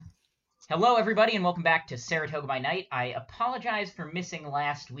Hello, everybody, and welcome back to Saratoga by Night. I apologize for missing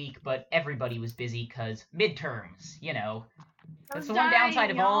last week, but everybody was busy because midterms, you know. That's the one downside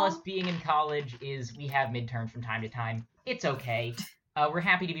of all us being in college is we have midterms from time to time. It's okay. We're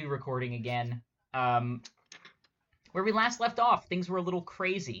happy to be recording again. Where we last left off, things were a little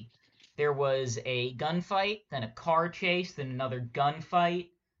crazy. There was a gunfight, then a car chase, then another gunfight,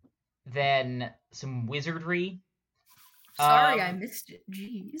 then some wizardry. Sorry, I missed it.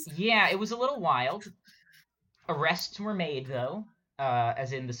 Jeez. Yeah, it was a little wild. Arrests were made, though,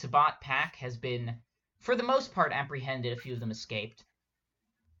 as in the Sabbat pack has been, for the most part, apprehended. A few of them escaped.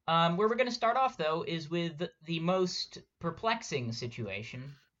 Where we're going to start off, though, is with the most perplexing situation.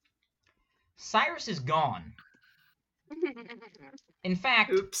 Cyrus is gone. In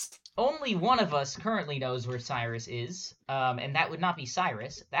fact, only one of us currently knows where Cyrus is, and that would not be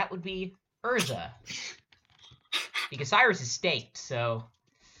Cyrus. That would be Urza. Because Cyrus is staked, so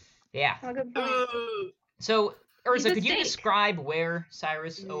yeah. Oh, good point. So, He's Urza, a could you stake. describe where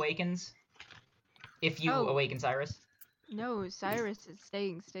Cyrus awakens? If you Oh. awaken Cyrus? No, Cyrus is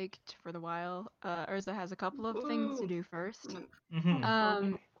staying staked for the while. Urza has a couple of things to do first.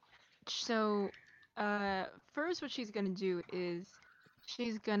 Mm-hmm. First what she's gonna do is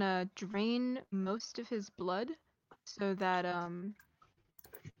she's gonna drain most of his blood so that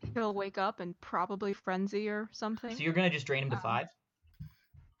he'll wake up and probably frenzy or something. So you're gonna just drain him to 5?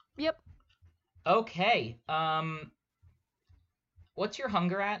 Yep. Okay. What's your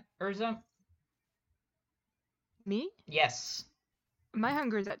hunger at, Urza? Me? Yes. My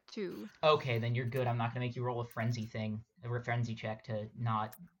hunger is at 2. Okay, then you're good. I'm not gonna make you roll a frenzy check to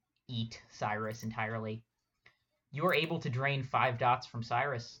not eat Cyrus entirely. You are able to drain 5 dots from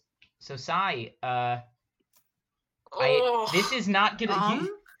Cyrus. So, Sai, this is not gonna.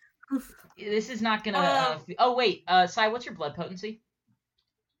 This is not gonna. Oh wait, Sai, what's your blood potency?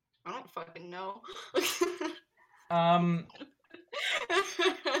 I don't fucking know.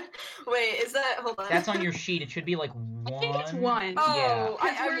 Wait, is that? Hold on. That's on your sheet. It should be like 1. I think it's 1. Oh, Yeah.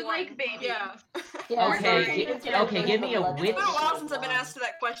 Because we're won. like babies. Yeah. Okay, give me a wit. It's been a while since I've been asked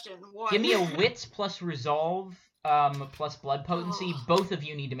that question. 1. Give me a wits plus resolve, plus blood potency. Both of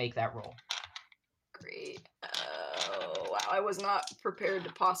you need to make that roll. Great. Wow, I was not prepared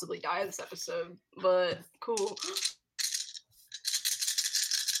to possibly die this episode, but cool.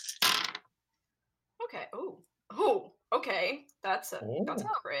 Okay. Oh. Okay. That's a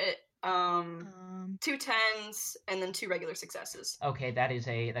crit. 2 10s and then 2 regular successes. Okay,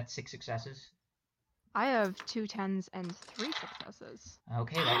 that's 6 successes. I have 2 10s and 3 successes.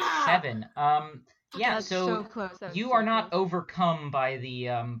 Okay, that's 7. Yeah, That's so close. That was you so are not close. overcome by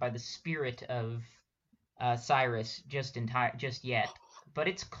the spirit of Cyrus just yet, but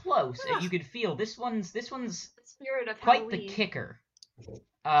it's close. You could feel this one's The spirit of quite the Halloween. kicker.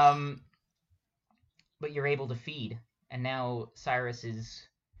 But you're able to feed, and now Cyrus is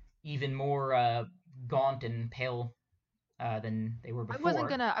even more gaunt and pale than they were before.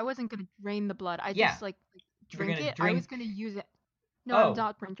 I wasn't gonna drain the blood. I Yeah. just like You were drink gonna it. I was drink- gonna use it. No, Oh. I'm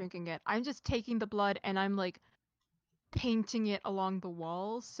not drinking it. I'm just taking the blood and I'm like painting it along the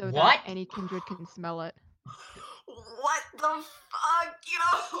walls so What? that any kindred can smell it. What the fuck,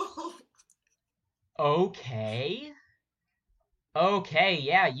 yo? Okay,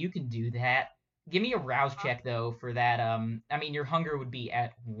 yeah, you can do that. Give me a rouse check though for that. I mean, your hunger would be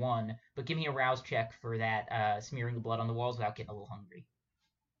at 1, but give me a rouse check for that. Smearing the blood on the walls without getting a little hungry.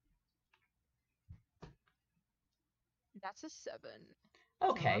 That's a 7.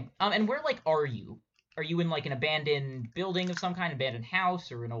 Okay. And where are you? Are you in like an abandoned building of some kind, abandoned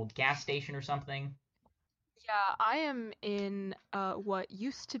house, or an old gas station or something? Yeah, I am in what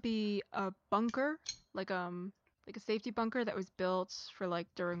used to be a bunker, like a safety bunker that was built for like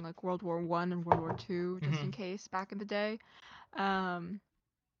during like World War I and World War II, just in case back in the day.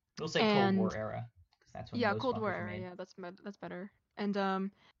 We'll say Cold War era, 'cause that's when most Cold War bunkers were era. made. Yeah, that's better.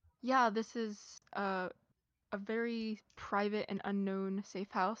 And yeah, this is a very private and unknown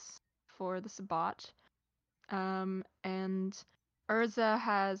safe house for the Sabbat. And Urza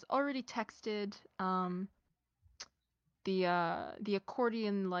has already texted the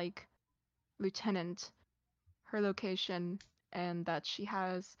accordion like lieutenant her location and that she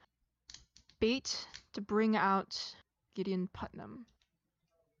has bait to bring out Gideon Putnam.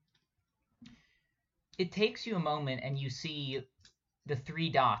 It takes you a moment and you see the 3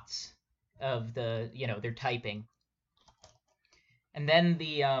 dots of they're typing. And then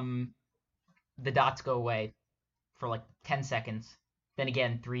the dots go away for like 10 seconds. Then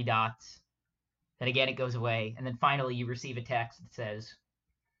again, 3 dots. Then again, it goes away. And then finally, you receive a text that says,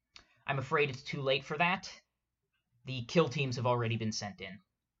 I'm afraid it's too late for that. The kill teams have already been sent in.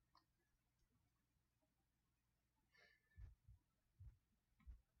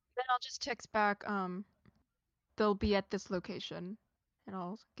 then I'll just text back, they'll be at this location, and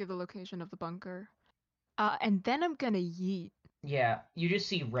I'll give the location of the bunker. And then I'm gonna yeet. Yeah, you just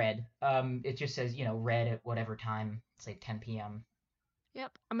see red. It just says, red at whatever time, say 10 p.m.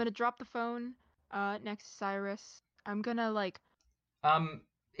 Yep, I'm gonna drop the phone, next to Cyrus. I'm gonna,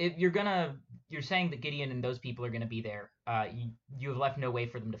 If you're saying that Gideon and those people are gonna be there. You have left no way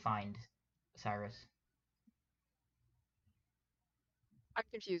for them to find Cyrus. I'm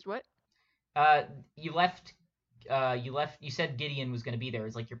confused, what? You said Gideon was gonna be there.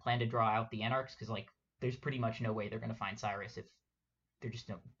 Is like your plan to draw out the Anarchs? Because, there's pretty much no way they're gonna find Cyrus if they're just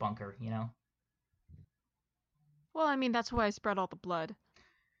in a bunker, Well, I mean, that's why I spread all the blood.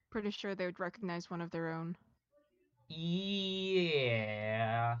 Pretty sure they would recognize one of their own.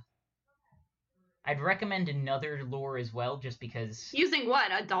 Yeah. I'd recommend another lure as well, just because... Using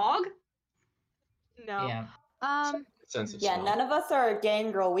what? A dog? No. Yeah. Sense of Yeah, smell. none of us are a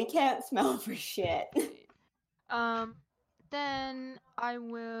gangrel. We can't smell for shit. Then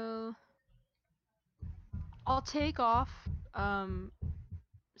I'll take off,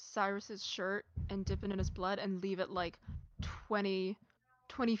 Cyrus's shirt and dip it in his blood and leave it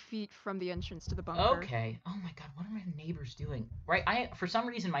 20 feet from the entrance to the bunker. Okay. Oh my god, what are my neighbors doing? Right, for some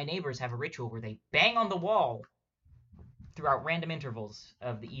reason my neighbors have a ritual where they bang on the wall throughout random intervals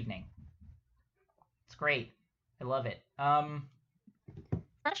of the evening. It's great. I love it.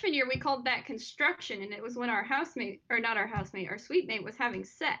 Freshman year, we called that construction, and it was when our suite mate was having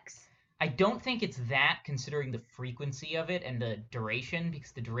sex. I don't think it's that, considering the frequency of it and the duration,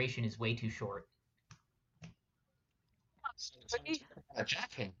 because the duration is way too short.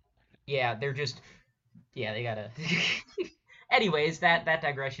 Jacking. Yeah, they gotta... Anyways, that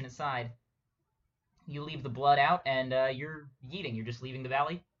digression aside, you leave the blood out, and you're yeeting. You're just leaving the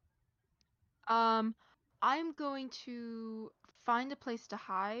valley? I'm going to find a place to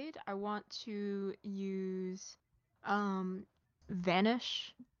hide. I want to use,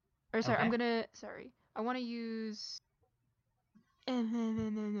 vanish. Or sorry, Okay. I want to use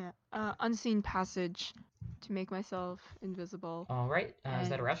unseen passage to make myself invisible. All right. Is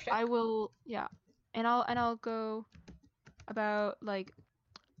that a rouse check? I will, yeah, and I'll go about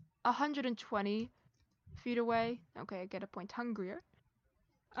 120 feet away. Okay, I get a point hungrier.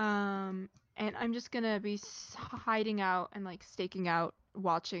 And I'm just gonna be hiding out and staking out,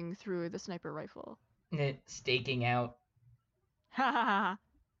 watching through the sniper rifle. Staking out. Ha ha ha.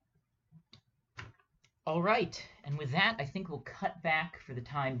 All right, and with that, I think we'll cut back for the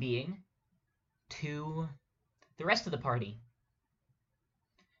time being to the rest of the party.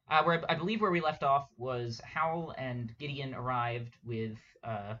 I believe where we left off was Howl and Gideon arrived with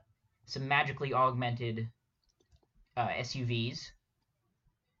some magically augmented SUVs,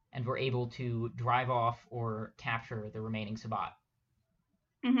 and were able to drive off or capture the remaining Sabbat.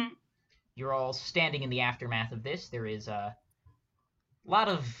 Mm-hmm. You're all standing in the aftermath of this. There is a lot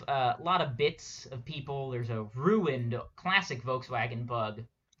of bits of people. There's a ruined classic Volkswagen Bug,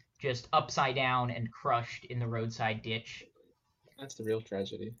 just upside down and crushed in the roadside ditch. That's the real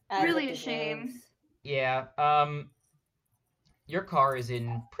tragedy. Really a shame. Yeah. Your car is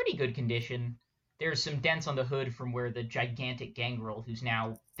in pretty good condition. There's some dents on the hood from where the gigantic gangrel, who's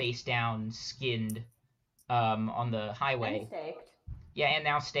now face down, skinned, on the highway. And staked. Yeah, and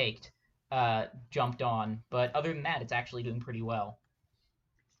now staked. Jumped on. But other than that, it's actually doing pretty well.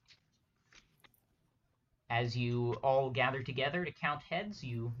 As you all gather together to count heads,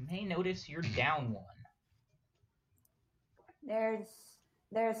 you may notice you're down one.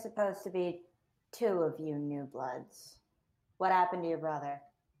 There's supposed to be 2 of you new bloods. What happened to your brother?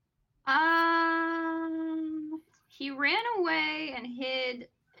 He ran away and hid,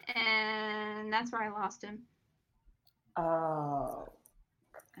 and that's where I lost him. Oh.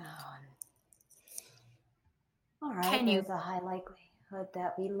 All right, there's a high likelihood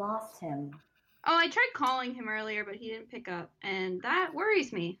that we lost him. Oh, I tried calling him earlier, but he didn't pick up, and that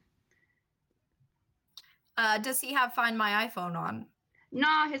worries me. Does he have Find My iPhone on?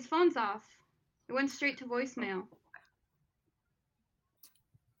 Nah, his phone's off. It went straight to voicemail.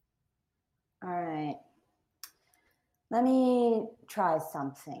 All right. Let me try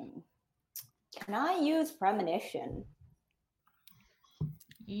something. Can I use premonition?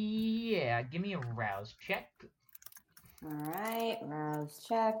 Yeah, give me a rouse check. All right, rouse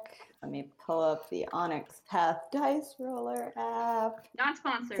check. Let me pull up the Onyx Path Dice Roller app. Not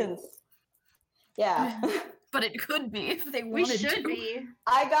sponsored. Yeah. But it could be if they We wanted should to. be.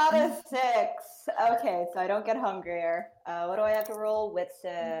 I got a 6. Okay, so I don't get hungrier. What do I have to roll? What's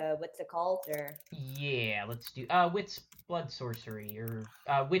a cult or? Yeah, let's do Wits Blood Sorcery or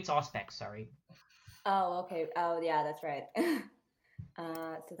Wits Auspex, sorry. Oh, okay. Oh, yeah, that's right.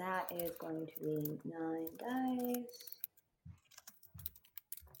 So that is going to be 9 dice.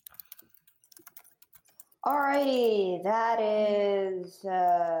 Alrighty, that is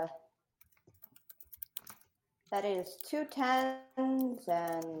 2 10s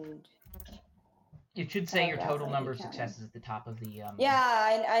and. It should say your that's total what number you of counted. successes at the top of the.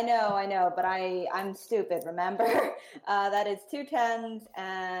 Yeah, I know, but I'm stupid. Remember, that is 2 10s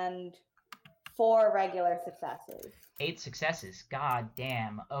and 4 regular successes. 8 successes. God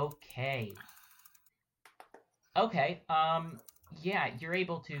damn. Okay. Okay. Yeah, you're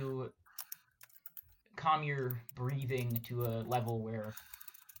able to calm your breathing to a level where,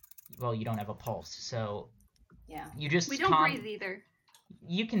 well, you don't have a pulse. So Yeah. you just We don't breathe either.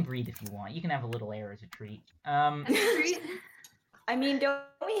 You can breathe if you want. You can have a little air as a treat. As a treat? I mean, don't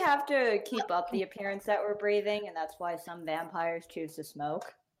we have to keep up the appearance that we're breathing, and that's why some vampires choose to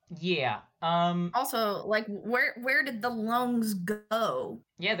smoke? Yeah. Also, like, where did the lungs go?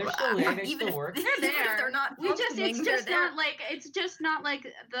 Yeah, they're still there. They Even still work. They're Even if there. they're not It's functioning, just they're not like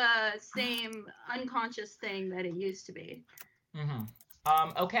the same unconscious thing that it used to be. Mm-hmm.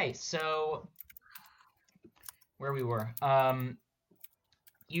 Okay, so where we were.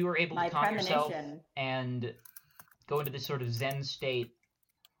 You were able to calm yourself and go into this sort of Zen state,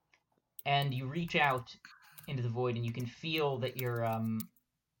 and you reach out into the void, and you can feel that you're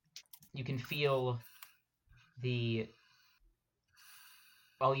you can feel the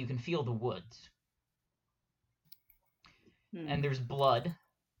woods. And there's blood,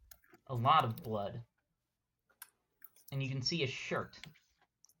 a lot of blood, and you can see a shirt.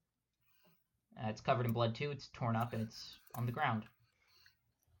 It's covered in blood too. It's torn up and it's on the ground.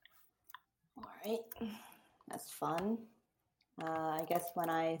 All right, that's fun. I guess when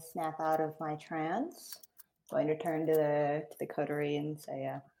I snap out of my trance, I'm going to turn to the coterie and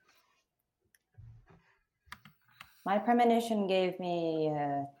say, my premonition gave me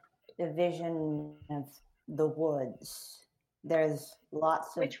a vision of the woods. There's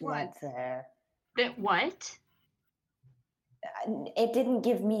lots of blood there. That what? It didn't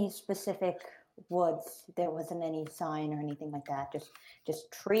give me specific woods. There wasn't any sign or anything like that.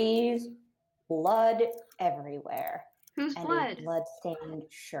 Just trees, blood everywhere. Whose and blood? a blood-stained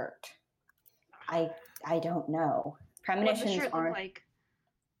shirt. I don't know. What does the Premonitions shirt aren't. look like?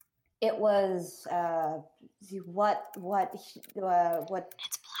 It was what? It's black.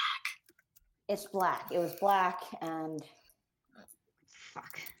 It's black. It was black, and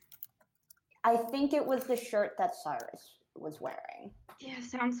Fuck. I think it was the shirt that Cyrus was wearing. Yeah,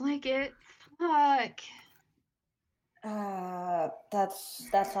 sounds like it. Fuck.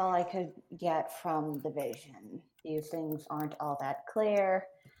 That's all I could get from the vision. These things aren't all that clear.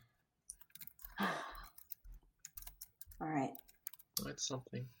 All right. That's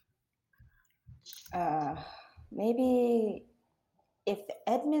something. Maybe if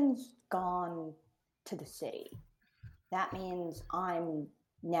Edmund's gone to the city, that means I'm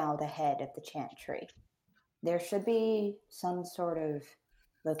now the head of the Chantry. There should be some sort of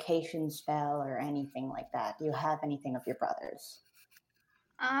location spell or anything like that. Do you have anything of your brother's?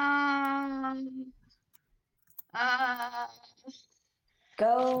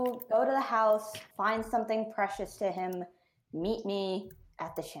 Go to the house, find something precious to him, meet me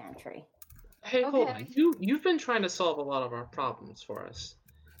at the Chantry. Hey, hold on. You've been trying to solve a lot of our problems for us.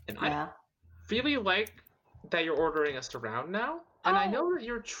 And Yeah. I really like that you're ordering us around now. And I know that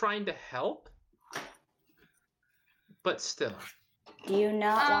you're trying to help. But still. Do you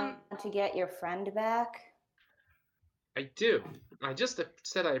not want to get your friend back? I do. I just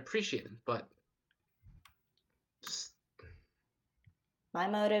said I appreciate it, but... My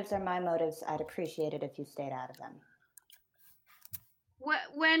motives are my motives. I'd appreciate it if you stayed out of them.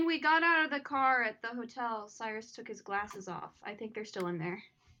 When we got out of the car at the hotel, Cyrus took his glasses off. I think they're still in there.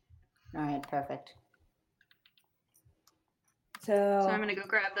 All right, perfect. So I'm gonna go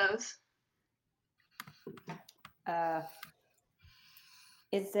grab those.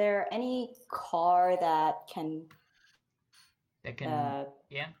 Is there any car that can yeah,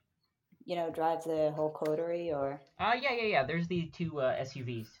 drive the whole coterie, or? Yeah. There's the 2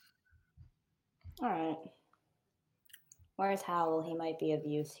 SUVs. All right. Where's Howell? He might be of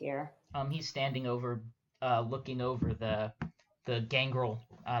use here. He's standing over, looking over the gangrel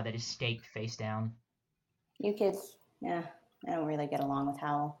that is staked face down. You kids, I don't really get along with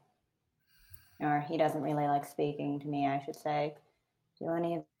Howell. Or he doesn't really like speaking to me, I should say. Do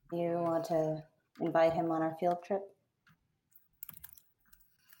any of you want to invite him on our field trip?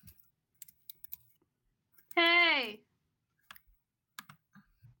 Hey!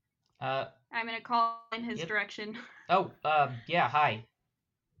 I'm gonna call in his Yep. direction. Oh, yeah, hi.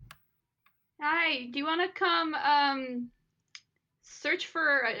 Hi, do you wanna come, search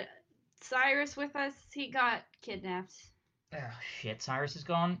for Cyrus with us. He got kidnapped. Oh, shit, Cyrus is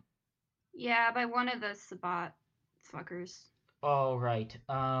gone? Yeah, by one of the Sabat fuckers. All right,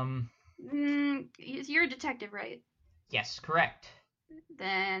 You're a detective, right? yes, correct.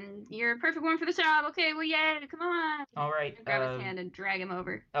 Then you're a perfect one for the job. Okay, well, yeah, come on. All right, Grab his hand and drag him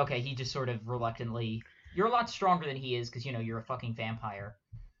over. Okay, he just sort of reluctantly... You're a lot stronger than he is, because, you know, you're a fucking vampire.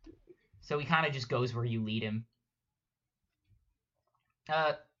 So he kind of just goes where you lead him.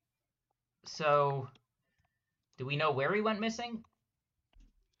 So... Do we know where he went missing?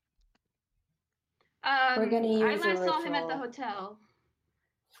 We're gonna I use a last saw him at the ritual. hotel.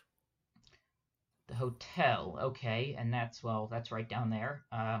 The hotel, okay, and that's right down there.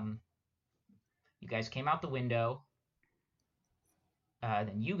 You guys came out the window.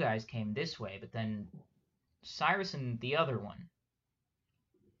 Then you guys came this way, but then Cyrus and the other one.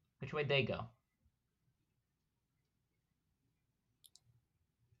 Which way'd they go?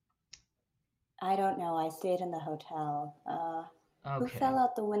 I don't know. I stayed in the hotel. Who Okay. fell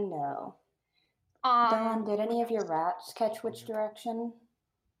out the window? Dawn, did any of your rats catch which direction?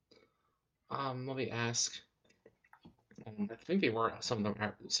 Let me ask. I think they were some of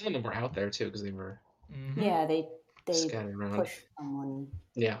them were out there too because they were Mm-hmm. Yeah, they scattered around. pushed someone.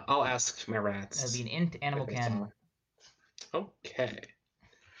 Yeah, I'll ask my rats. That'd be an int animal if they can. saw. Okay.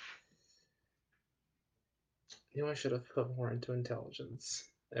 Knew I should have put more into intelligence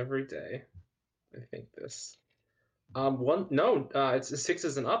every day. I think this. It's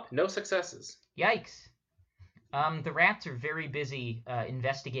 6s and up. No successes. Yikes. The rats are very busy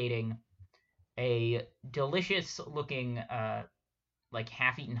investigating a delicious-looking, like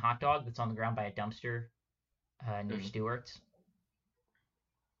half-eaten hot dog that's on the ground by a dumpster near Stewart's.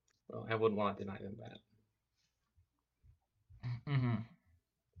 Well, I wouldn't want to deny them that.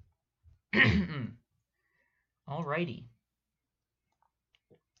 Mm-hmm. Alrighty.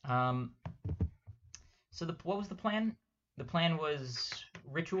 So what was the plan? The plan was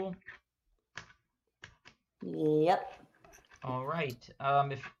ritual. Yep. All right.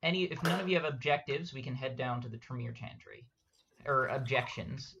 If none of you have objectives, we can head down to the Tremere Chantry, or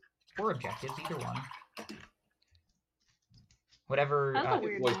objections, or objectives, either one. Whatever. That's a I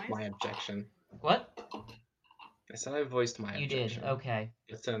weird voiced noise. my objection. What? I said I voiced my You objection. did. Okay.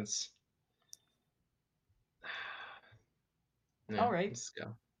 But since. All right. Let's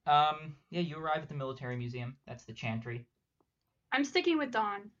go. Yeah, you arrive at the military museum. That's the Chantry. I'm sticking with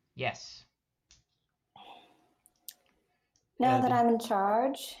Dawn. Yes. Now that I'm in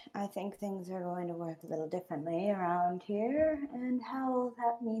charge, I think things are going to work a little differently around here, and how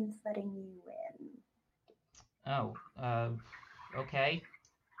that means letting you win. Oh, okay.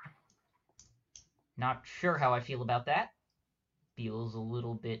 Not sure how I feel about that. Feels a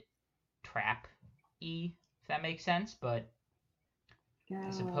little bit trap-y, if that makes sense, but I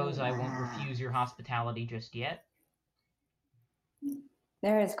suppose I won't refuse your hospitality just yet.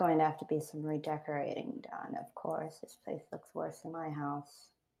 There is going to have to be some redecorating done, of course. This place looks worse than my house.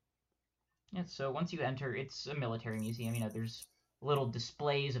 Yeah, so once you enter, it's a military museum. You know, there's little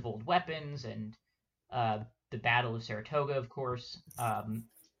displays of old weapons and the Battle of Saratoga, of course.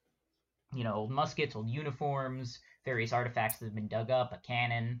 You know, old muskets, old uniforms, various artifacts that have been dug up, a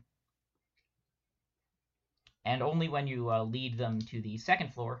cannon. And only when you lead them to the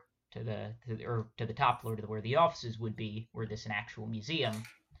second floor, to the top floor, to where the offices would be, were this an actual museum,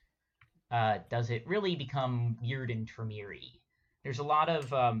 does it really become weird and Tremere-y. There's a lot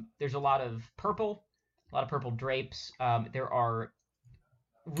of purple, drapes. There are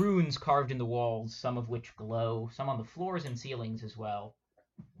runes carved in the walls, some of which glow, some on the floors and ceilings as well.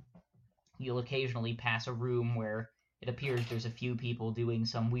 You'll occasionally pass a room where it appears there's a few people doing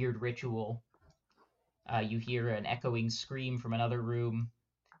some weird ritual. You hear an echoing scream from another room.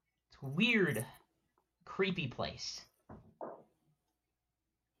 It's a weird, creepy place.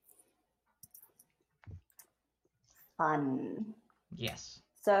 Fun. Yes.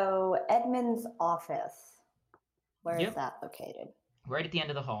 So, Edmund's office, where is Yep. that located? Right at the end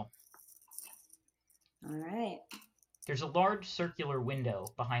of the hall. All right. There's a large circular window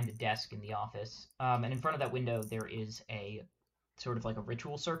behind the desk in the office, and in front of that window there is a sort of like a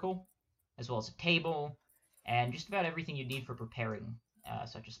ritual circle, as well as a table, and just about everything you need for preparing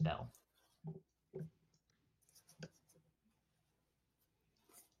such a spell.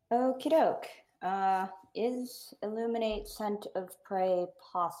 Okie doke. Is Illuminate Scent of Prey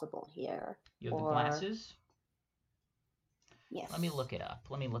possible here? You have the Or- glasses? Yes. Let me look it up.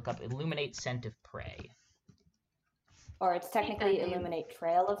 Let me look up Illuminate Scent of Prey. Or it's technically name. Illuminate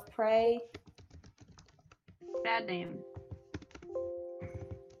Trail of Prey. Bad name.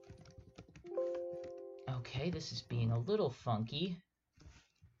 Okay, this is being a little funky.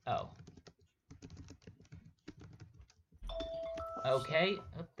 Oh. Okay.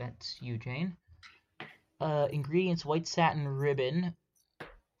 Oh, that's you, Jane. Ingredients, white satin ribbon.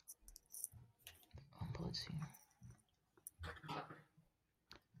 Let's see.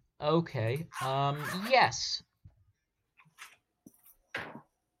 Okay. Yes.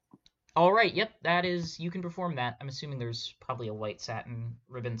 All right. Yep. That is. You can perform that. I'm assuming there's probably a white satin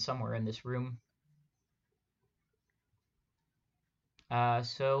ribbon somewhere in this room.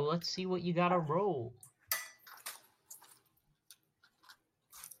 So let's see what you gotta roll.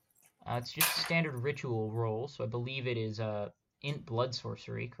 It's just a standard ritual roll, so I believe it is int blood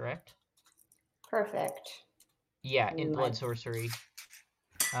sorcery, correct? Perfect. Yeah, int blood sorcery.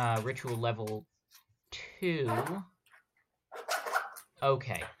 Ritual level 2.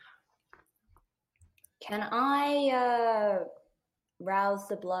 Okay. Can I rouse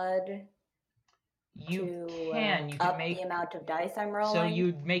the blood? You to can. You up can make the amount of dice I'm rolling. So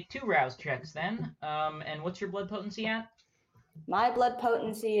you'd make 2 rouse checks then. And what's your blood potency at? My blood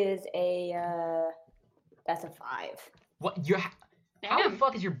potency is that's a 5. What? How the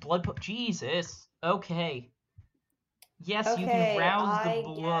fuck is your blood Jesus. Okay. Yes, you can rouse the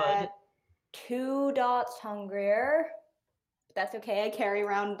blood. Get 2 dots hungrier. That's okay. I carry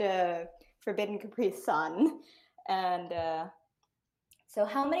around Forbidden Capri Sun. And so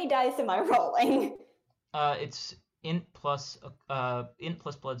how many dice am I rolling? It's int plus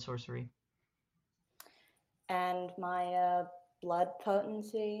blood sorcery. And my blood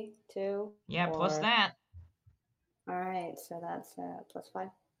potency too? Yeah, plus that. Alright, so that's plus 5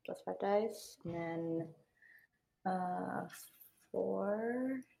 dice. And then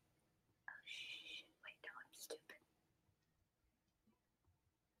 4. Wait, no, I'm stupid.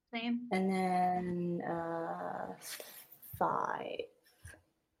 Same. And then 5.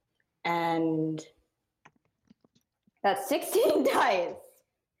 And that's 16 dice.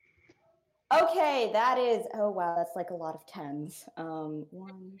 Okay, that is, oh wow, that's like a lot of 10s. 1,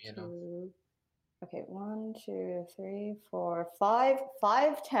 2, okay, 1, 2, 3, 4, 5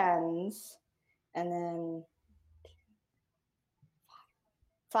 10s, and then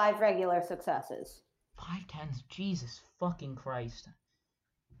 5 regular successes. 5 10s, Jesus fucking Christ.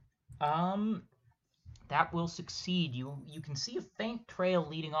 That will succeed. You can see a faint trail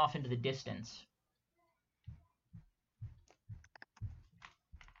leading off into the distance.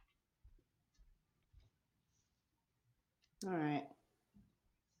 All right.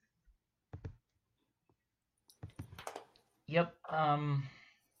 Yep.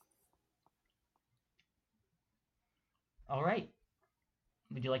 All right.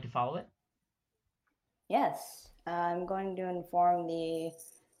 Would you like to follow it? Yes. I'm going to inform the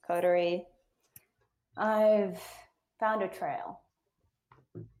coterie. I've found a trail.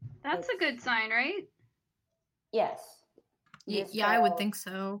 That's a good sign, right? Yes. Yeah, I would think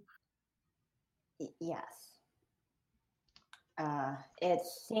so. Yes. It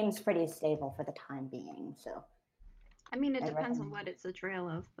seems pretty stable for the time being, so. I mean, it depends on what it's a trail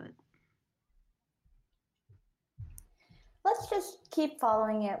of, but. Let's just keep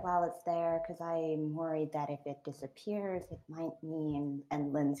following it while it's there, because I'm worried that if it disappears, it might mean,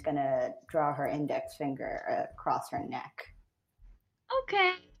 and Lynn's gonna draw her index finger across her neck.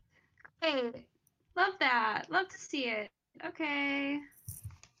 Okay. Hey, love that. Love to see it. Okay.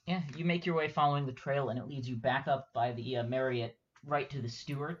 Yeah, you make your way following the trail, and it leads you back up by the Marriott, right to the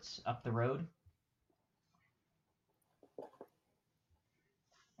Stewarts, up the road.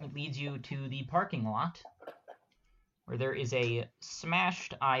 It leads you to the parking lot, where there is a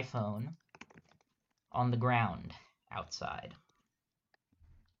smashed iPhone on the ground outside.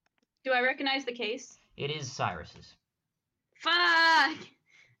 Do I recognize the case? It is Cyrus's. Fuck!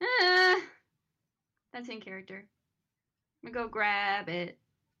 That's in character. I'm gonna go grab it.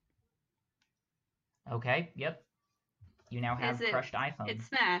 Okay, yep. You now have crushed iPhone. It's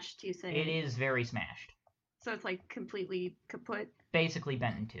smashed, you say? It is very smashed. So it's like completely kaput? Basically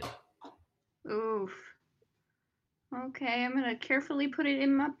bent in 2. Oof. Okay, I'm gonna carefully put it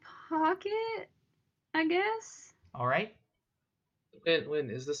in my pocket, I guess. All right. Lynn,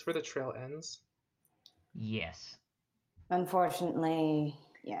 is this where the trail ends? Yes. Unfortunately,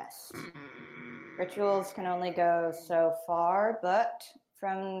 yes. Rituals can only go so far, but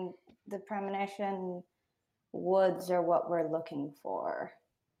from the premonition, woods are what we're looking for.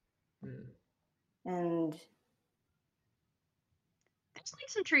 And there's like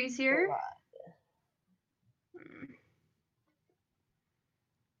some trees here.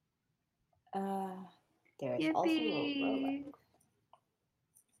 There's also a Rolex.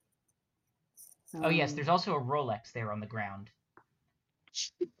 Oh yes, there's also a Rolex there on the ground.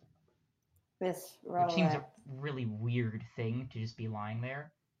 This which seems a Rolex. really weird thing to just be lying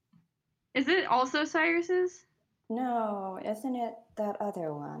there. Is it also Cyrus's? No, isn't it that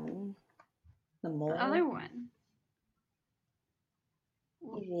other one? The mole? The other one.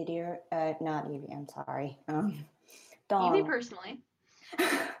 Evie, dear. Not Evie, I'm sorry. Evie Dawn. personally.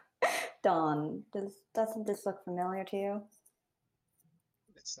 Dawn, doesn't this look familiar to you?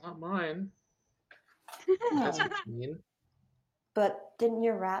 It's not mine. Oh, That's what you mean. but didn't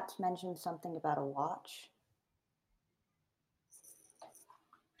your rats mention something about a watch?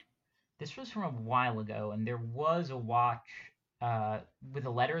 This was from a while ago, and there was a watch with a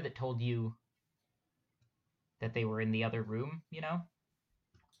letter that told you that they were in the other room, you know?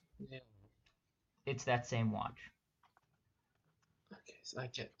 Yeah. It's that same watch. Okay, so I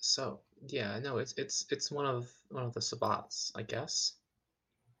get so yeah, no, it's one of the Sabbats, I guess.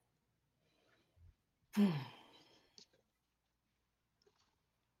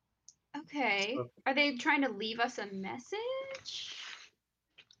 Okay. So- Are they trying to leave us a message?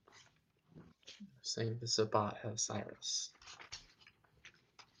 Saying the Sabbat has Cyrus.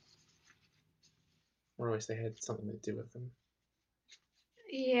 Or at least they had something to do with them.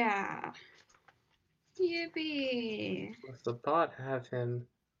 Yeah. Yippee. If the bot have him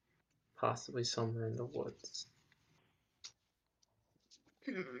possibly somewhere in the woods.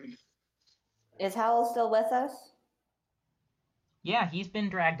 Is Howell still with us? Yeah, he's been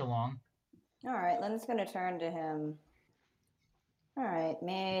dragged along. All right, Lynn's gonna turn to him. All right,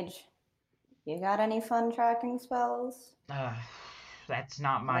 Mage, you got any fun tracking spells? That's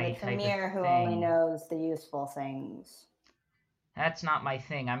not Or my the type Premier of who thing. only knows the useful things. That's not my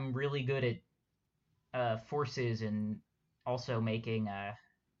thing. I'm really good at forces and also making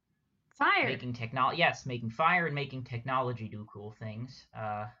Fire. making technology. Yes, making fire and making technology do cool things.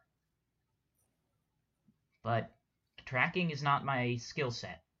 But tracking is not my skill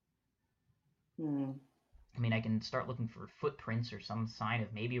set. Hmm. I mean, I can start looking for footprints or some sign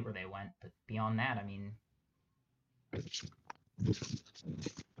of maybe where they went, but beyond that, I mean.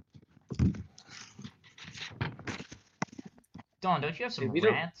 Dawn, don't you have some Yeah, we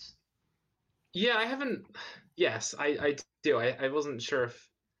don't- rats? Yeah, I haven't. Yes, I do. I wasn't sure if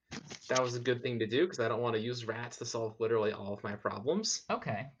that was a good thing to do because I don't want to use rats to solve literally all of my problems.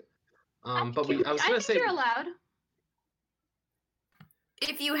 Okay. But I was I gonna think say you're allowed.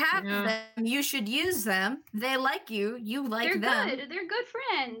 If you have Yeah. them, you should use them. They like you. You like They're them. good. They're good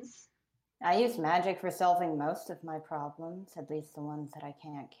friends. I use magic for solving most of my problems, at least the ones that I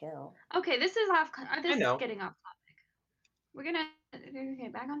can't kill. Okay, this is off. This is know. getting off topic. We're gonna. Okay,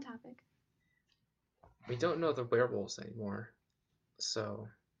 back on topic. we don't know the werewolves anymore, so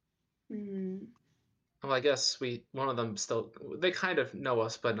Hmm. well, I guess one of them still they kind of know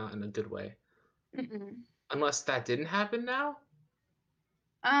us, but not in a good way. Mm-mm. Unless that didn't happen now.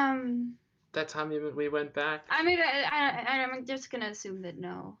 That time we went back. I mean, I'm just gonna assume that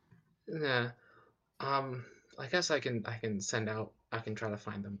no. Yeah. I guess I can send out. I can try to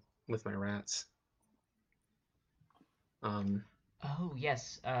find them with my rats. Oh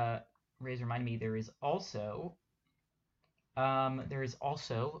yes. Razor reminded me there is also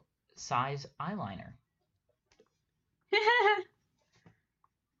size eyeliner.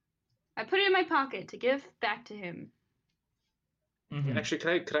 I put it in my pocket to give back to him. Mhm.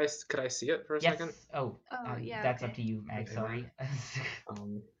 Actually, could I see it for a Yes. second? Oh, Oh, yeah, that's up okay. to you, Mag. Okay, Sorry.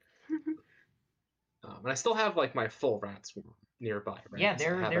 And I still have like my full rats nearby, right? Yeah, So I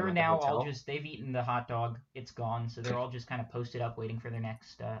have them they're at the now all hotel. just they've eaten the hot dog. It's gone, so they're all just kind of posted up waiting for their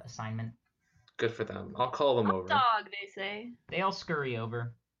next assignment. Good for them. I'll call them over. Dog, they say. They all scurry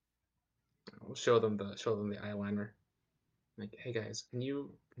over. I'll show them the eyeliner. Like, hey guys, can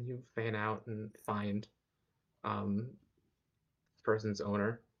you fan out and find person's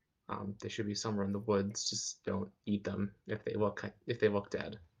owner? They should be somewhere in the woods. Just don't eat them if they look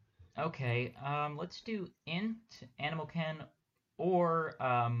dead. Okay, let's do int, animal ken, or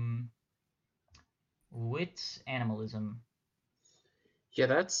wits animalism. Yeah,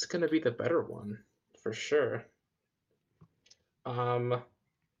 that's gonna be the better one for sure.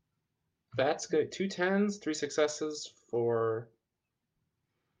 That's good. 2 10s, 3 successes for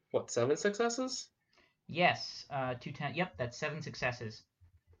what? 7 successes? Yes, 210. Yep, that's 7 successes.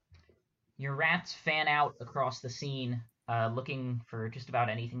 Your rats fan out across the scene, looking for just about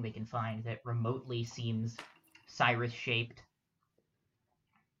anything they can find that remotely seems Cyrus-shaped.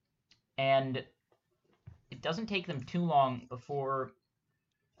 And it doesn't take them too long before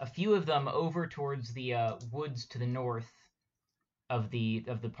a few of them over towards the woods to the north of the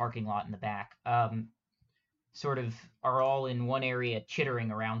parking lot in the back sort of are all in one area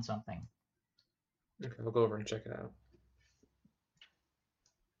chittering around something. Okay, I'll go over and check it out.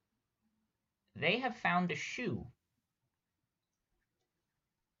 they have found a shoe.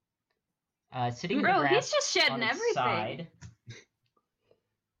 Sitting in the Bro, grass he's just shedding on its everything. side,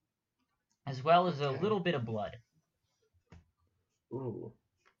 as well as a little bit of blood. Ooh,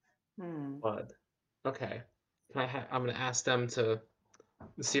 Hmm. blood. Okay. I'm gonna ask them to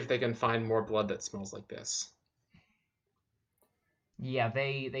see if they can find more blood that smells like this. Yeah,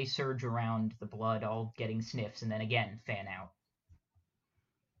 they surge around the blood, all getting sniffs, and then again fan out.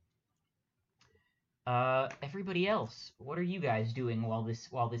 Everybody else, what are you guys doing while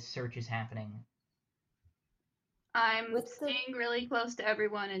this search is happening? I'm With the- staying really close to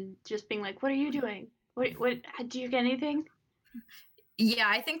everyone and just being like, "What are you doing? What? Do you get anything?" Yeah,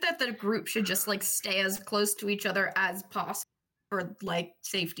 I think that the group should just like stay as close to each other as possible for like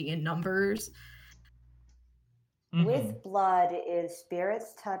safety in numbers. Mhm. With blood, is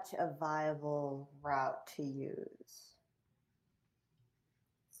Spirit's Touch a viable route to use?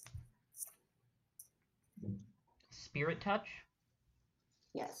 Spirit touch?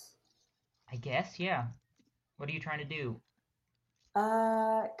 Yes. I guess, yeah. What are you trying to do?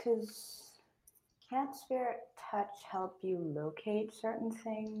 Because can't Spirit Touch help you locate certain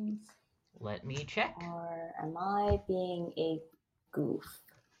things? Let me check. Or am I being a goof?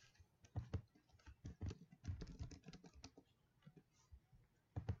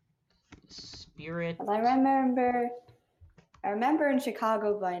 Spirit. I remember in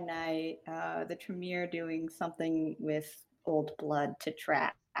Chicago by Night, the Tremere doing something with old blood to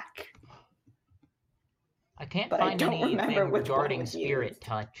track. I can't But I find don't remember anything which one regarding was spirit used.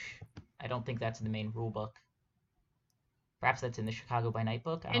 touch. I don't think that's in the main rulebook. Perhaps that's in the Chicago by Night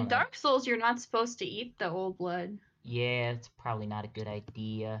book? I don't In know. Dark Souls, you're not supposed to eat the old blood. Yeah, it's probably not a good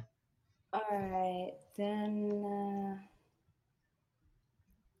idea. Alright, then.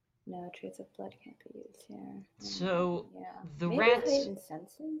 No, trace of blood can't be used here. So, yeah. the Maybe rats- heightened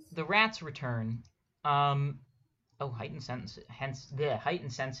senses? The rats return. Heightened senses. Hence, the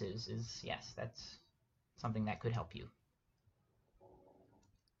heightened senses is, yes, that's something that could help you.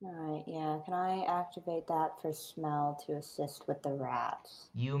 Alright, yeah. Can I activate that for smell to assist with the rats?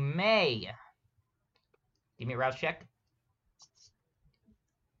 You may. Give me a rouse check.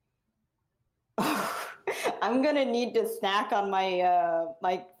 I'm gonna need to snack on my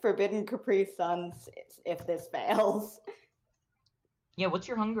my forbidden Capri Suns if this fails. Yeah, what's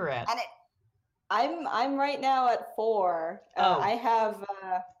your hunger at? And I'm right now at 4. Oh. I have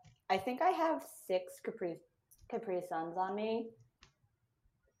I think I have 6 Capri Suns on me.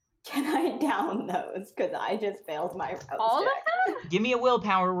 Can I down those? Because I just failed my rouse All of check. them? Give me a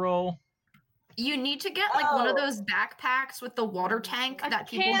willpower roll. You need to get like one of Oh. those backpacks with the water tank that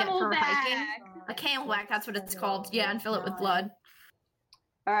people get for hiking. A camelback, that's what it's called. Yeah, and fill it with blood.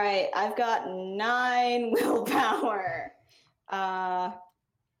 All right, I've got 9 willpower. That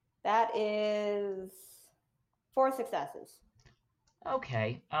is 4 successes.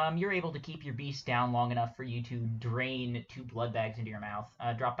 Okay. You're able to keep your beast down long enough for you to drain 2 blood bags into your mouth.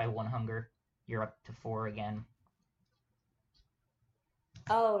 Drop by 1 hunger. You're up to 4 again.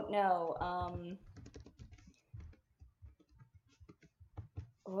 Oh no.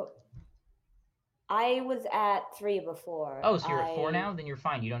 I was at 3 before. Oh, so you're at 4 now? Then you're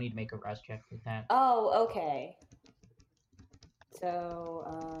fine. You don't need to make a rouse check with that. Oh, okay. So,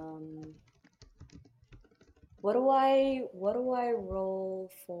 what do I roll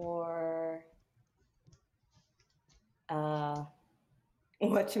for?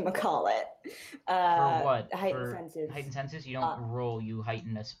 Whatchamacallit? For what? Heightened For senses. heightened senses? You don't roll, you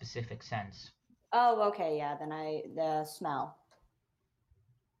heighten a specific sense. Oh, okay, yeah. Then the smell.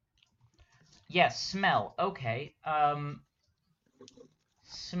 Yes, smell. Okay.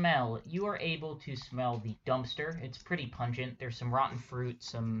 Smell. You are able to smell the dumpster. It's pretty pungent. There's some rotten fruit,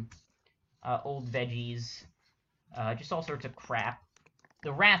 some old veggies, just all sorts of crap.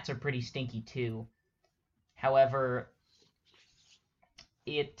 The rats are pretty stinky too. However,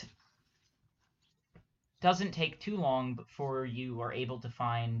 it doesn't take too long before you are able to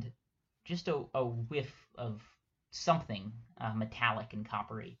find just a whiff of something metallic and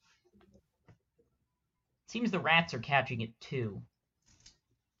coppery. Seems the rats are catching it too.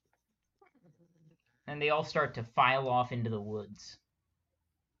 And they all start to file off into the woods.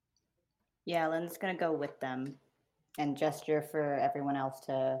 Yeah, Lynn's gonna go with them and gesture for everyone else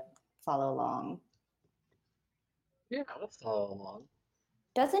to follow along. Yeah, I'll follow along.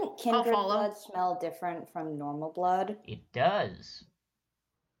 Doesn't kindred follow. blood smell different from normal blood? It does.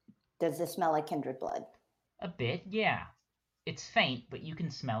 Does this smell like kindred blood? A bit, yeah. It's faint, but you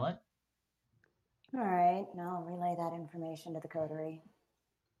can smell it. All right, now I'll relay that information to the coterie.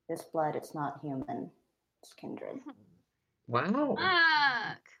 This blood, it's not human. It's kindred. Wow.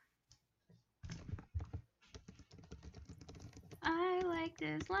 Fuck.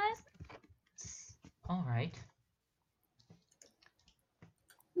 this last. All right.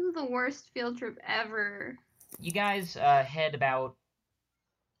 This is the worst field trip ever. You guys head about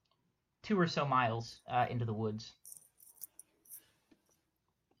 2 or so miles into the woods.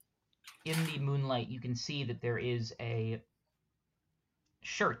 In the moonlight, you can see that there is a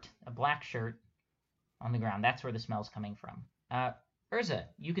shirt, a black shirt, on the ground. That's where the smell's coming from. Urza,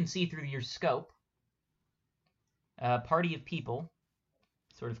 you can see through your scope a party of people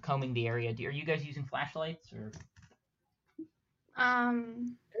sort of combing the area. Are you guys using flashlights or?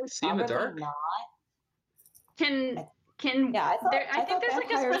 Can we see in the dark? Not. Can Yeah, I think there's like a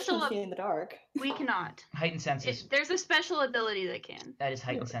vampires special. can see in the dark. We cannot. Heightened senses. There's a special ability that can. That is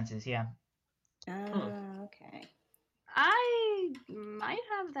heightened senses, yeah. Okay. I might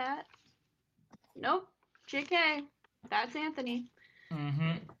have that. Nope. JK. That's Anthony.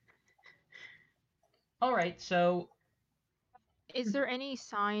 Mm-hmm. All right, so Is there any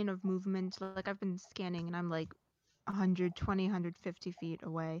sign of movement? Like, I've been scanning and I'm like 120, 150 feet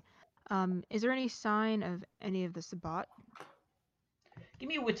away. Is there any sign of any of the Sabbat? give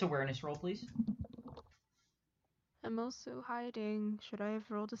me a wits awareness roll, please. I'm also hiding. Should I have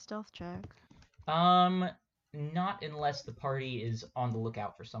rolled a stealth check? Not unless the party is on the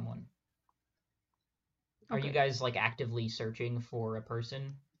lookout for someone. Are you Okay. guys like actively searching for a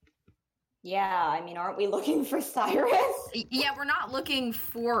person? Yeah, I mean, aren't we looking for Cyrus? Yeah, we're not looking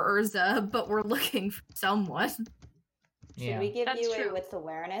for Urza, but we're looking for someone. Should we give That's you true. a wits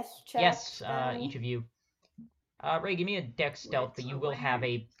awareness check? Yes, then? each of you. Ray, give me a dex stealth, but you will have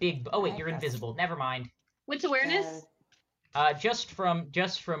a big. Oh wait, you're That's- invisible. Never mind. What's awareness? Just from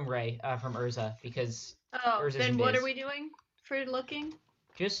Ray, from Urza, because Oh, Urza's then what invis. are we doing for looking?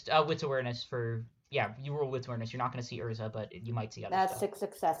 just wits awareness for you roll wits awareness. You're not going to see Urza, but you might see other That's stuff. 6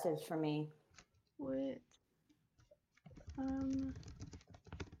 successes for me. What?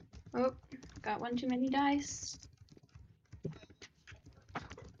 Oh, got one too many dice.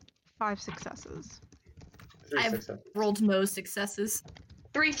 5 successes. 3 I've- successes. Rolled no successes.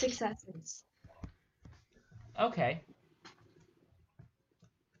 3 successes. Okay.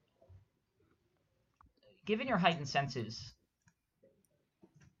 Given your heightened senses,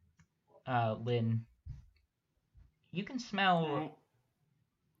 Lynn, you can smell. Alright.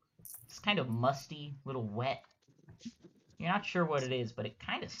 It's kind of musty, a little wet. You're not sure what it is, but it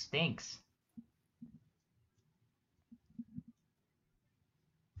kind of stinks.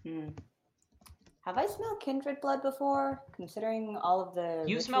 Have I smelled kindred blood before? Considering all of the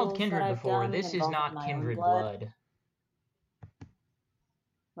You've smelled rituals kindred that I've before. done This is involving not my own kindred blood.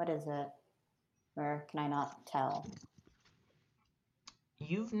 What is it? Or can I not tell?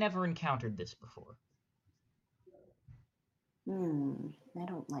 You've never encountered this before. I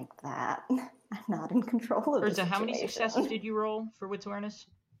don't like that. I'm not in control of the Urza, how many situation. successes did you roll for wits awareness?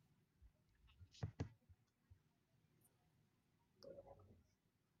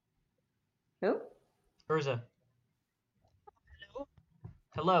 Who? Urza. Hello?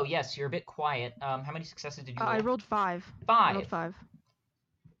 Hello, yes, you're a bit quiet. How many successes did you roll? I rolled 5. I 5. rolled 5.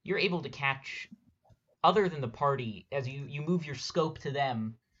 You're able to catch, other than the party, as you move your scope to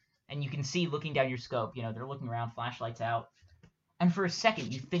them, and you can see looking down your scope, they're looking around, flashlights out, and for a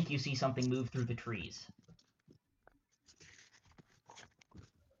second you think you see something move through the trees.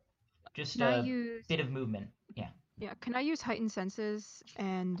 Just Can I a use bit of movement. Yeah, can I use heightened senses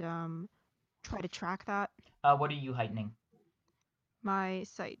and try to track that? What are you heightening? My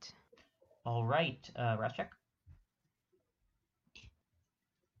sight. All right, Raz check.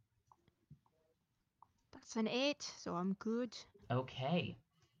 That's an 8, so I'm good. Okay.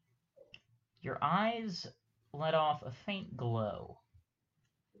 Your eyes let off a faint glow.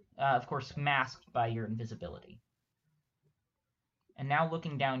 Of course, masked by your invisibility. And now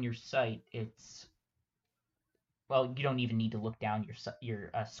looking down your sight, it's... Well, you don't even need to look down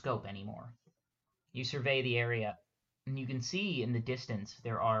your scope anymore. You survey the area, and you can see in the distance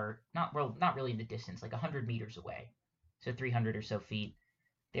there are... Not really in the distance, like 100 meters away. So 300 or so feet.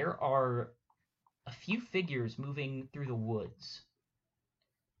 There are a few figures moving through the woods.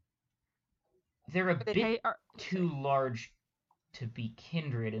 They're a bit too large to be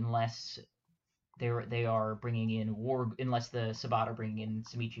kindred unless they are bringing in unless the Sabbat are bringing in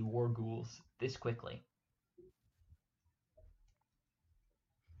Samichi war ghouls this quickly.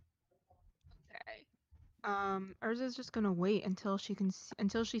 Okay. Urza's just gonna wait until she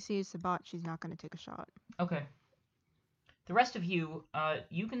sees Sabbat. She's not gonna take a shot. Okay. The rest of you,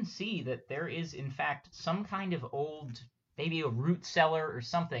 you can see that there is in fact some kind of old, maybe a root cellar or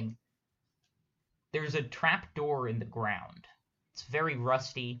something. There's a trap door in the ground. It's very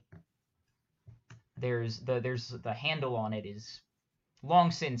rusty. There's the handle on it is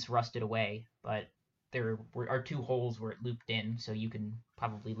long since rusted away, but there are 2 holes where it looped in, so you can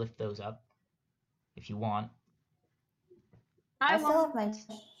probably lift those up if you want. I still have my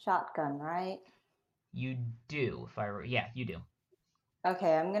shotgun, right? You do, yeah, you do.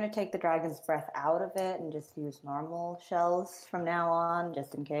 Okay, I'm gonna take the dragon's breath out of it and just use normal shells from now on,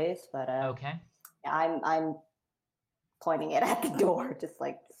 just in case. But Okay. I'm pointing it at the door, just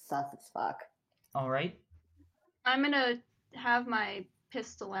like sus as fuck. All right. I'm gonna have my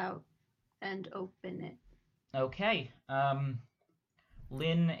pistol out and open it. Okay.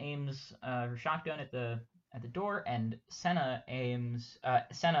 Lynn aims her shotgun at the door, and Senna aims.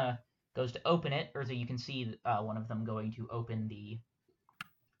 Senna goes to open it, or so you can see one of them going to open the.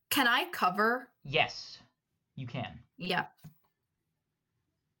 Can I cover? Yes, you can. Yeah.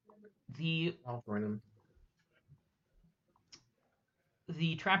 I'll join him.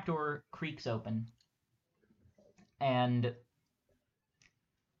 The trapdoor creaks open, and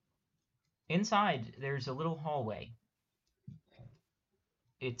inside there's a little hallway.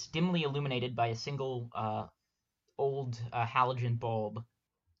 It's dimly illuminated by a single old halogen bulb,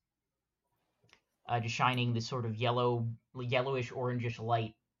 just shining this sort of yellowish, orangish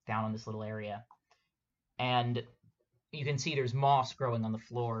light down on this little area. And you can see there's moss growing on the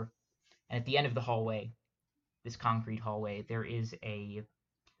floor. And at the end of the hallway, this concrete hallway, there is a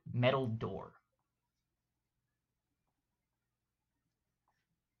metal door.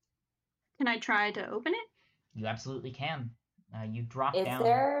 Can I try to open it? You absolutely can. You drop down. Is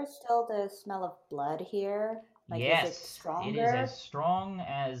there still the smell of blood here? Like, yes, is it stronger? It is as strong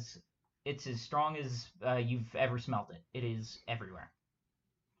as you've ever smelled it. It is everywhere.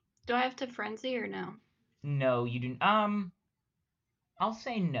 Do I have to frenzy or no? No, you do. I'll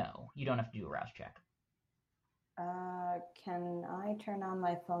say no. You don't have to do a rouse check. Can I turn on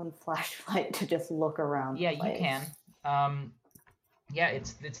my phone flashlight to just look around? Yeah, the place? you can. Yeah,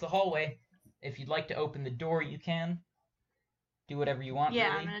 it's the hallway. If you'd like to open the door, you can. Do whatever you want.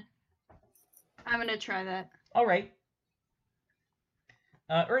 Yeah, really. I'm gonna try that. All right.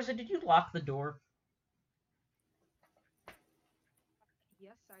 Urza, did you lock the door?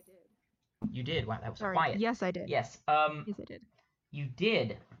 Yes, I did. You did. Wow, that was Sorry. quiet. Yes, I did. Yes. Yes, I did. You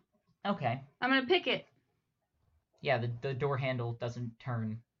did. Okay. I'm gonna pick it. Yeah, the door handle doesn't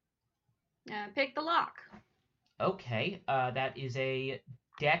turn. Pick the lock. Okay. That is a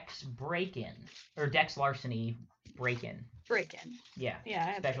Dex break-in or Dex larceny break-in. Break-in. Yeah. Yeah,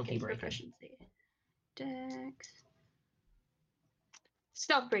 I have specialty break-in break-in. proficiency. Dex.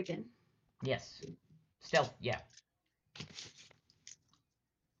 Stealth break-in. Yes. Stealth. Yeah.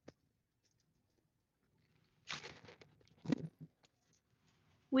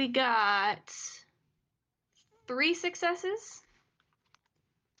 We got 3 successes.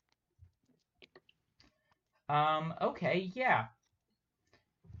 Okay, yeah.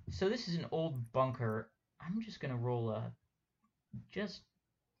 So this is an old bunker. I'm just gonna just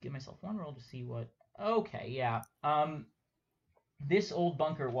give myself one roll to see what. Okay, yeah. This old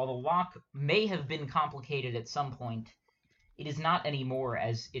bunker, while the lock may have been complicated at some point, it is not anymore,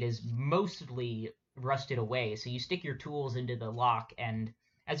 as it is mostly rusted away. So you stick your tools into the lock, and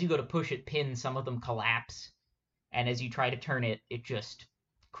as you go to push it, pins, some of them collapse, and as you try to turn it, it just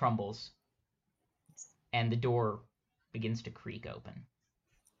crumbles, and the door begins to creak open.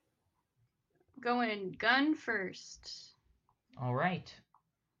 Going gun first. All right.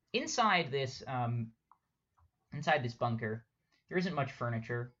 Inside this bunker, there isn't much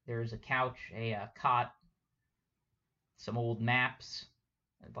furniture. There's a couch, a cot, some old maps,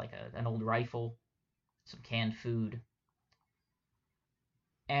 like an old rifle, some canned food.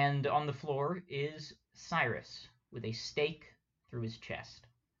 And on the floor is Cyrus with a stake through his chest.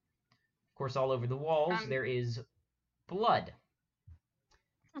 Of course, all over the walls there is blood.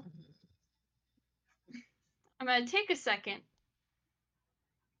 I'm going to take a second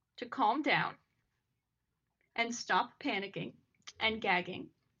to calm down and stop panicking and gagging.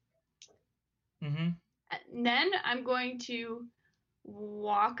 Mm-hmm. And then I'm going to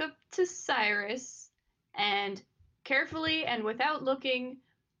walk up to Cyrus and carefully and without looking,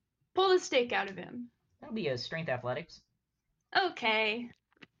 pull the stake out of him. That'll be a strength athletics. Okay.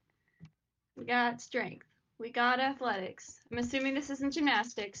 We got strength. We got athletics. I'm assuming this isn't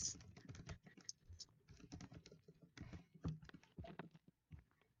gymnastics.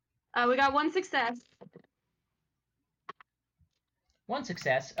 We got 1 success. 1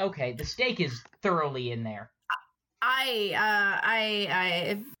 success. Okay, the stake is thoroughly in there.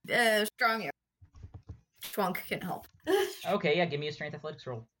 Strong Schwunk can help. Okay, yeah, give me a strength athletics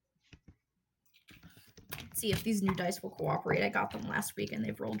roll. See if these new dice will cooperate. I got them last week and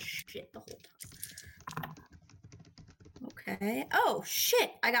they've rolled shit the whole time. Okay. Oh,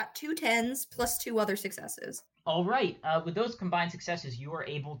 shit. I got 2 10s plus 2 other successes. All right. With those combined successes, you are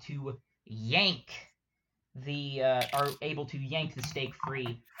able to yank the stake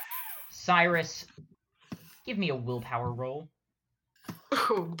free. Cyrus, give me a willpower roll.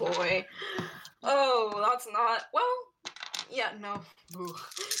 Oh boy. Oh, that's not well. Yeah, no. Ooh.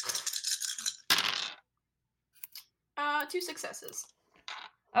 2 successes.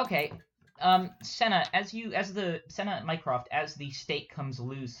 Okay. Senna, Senna Mycroft, as the stake comes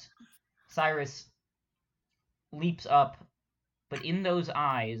loose, Cyrus leaps up, but in those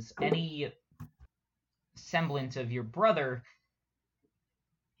eyes, any semblance of your brother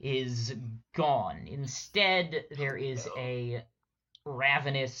is gone. Instead, there is a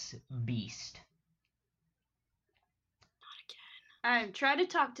ravenous beast. I'm trying to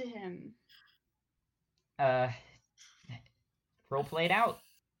talk to him. Role played out.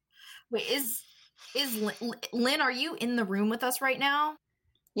 Wait, is Lynn, are you in the room with us right now?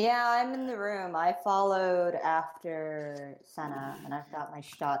 Yeah, I'm in the room. I followed after Senna, and I've got my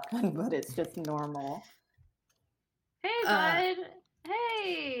shotgun, but it's just normal. Hey, bud.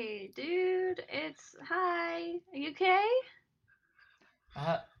 Hey, dude. Hi. Are you okay?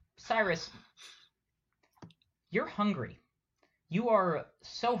 Cyrus, you're hungry. You are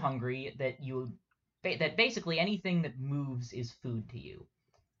so hungry that basically anything that moves is food to you.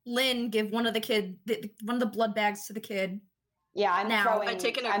 Lynn, give one of the blood bags to the kid. Yeah,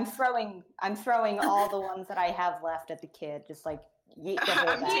 I'm throwing all the ones that I have left at the kid, just like yeet the whole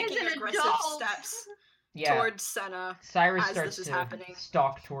I'm bag. taking aggressive steps towards Senna. Cyrus as starts this is to happening.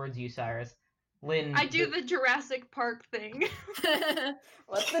 stalk towards you, Cyrus. Lynn, I do the Jurassic Park thing.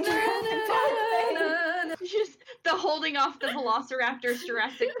 What's the Jurassic Park thing? Just the holding off the Velociraptor's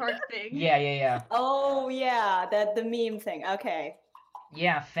Jurassic Park thing. Yeah. Oh yeah, the meme thing. Okay.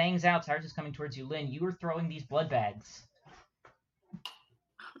 Yeah, fangs out. Cyrus is coming towards you. Lynn, you were throwing these blood bags.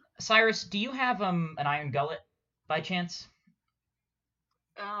 Cyrus, do you have an iron gullet by chance?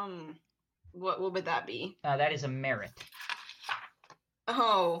 What would that be? That is a merit.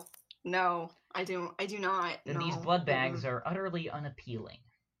 Oh no, I do not. Then no. these blood bags are utterly unappealing.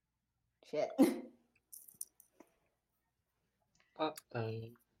 Shit.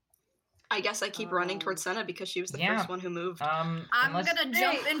 I guess I keep running towards Senna because she was the first one who moved. I'm gonna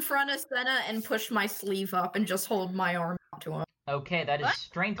jump in front of Senna and push my sleeve up and just hold my arm out to him. Okay, that is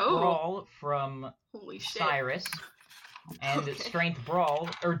Strength Brawl from Holy shit. Cyrus. And Strength Brawl,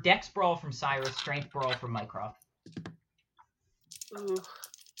 or Dex Brawl from Cyrus, Strength Brawl from Mycroft. Ooh.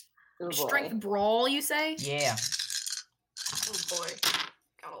 Strength Brawl, you say? Yeah. Oh boy.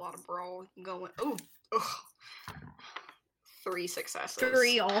 Got a lot of brawl going. Ooh. Ugh. 3 successes.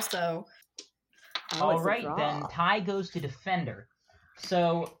 3 also. Alright, then Ty goes to Defender.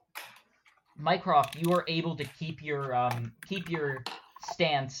 So, Mycroft, you are able to keep your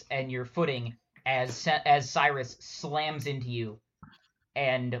stance and your footing as Cyrus slams into you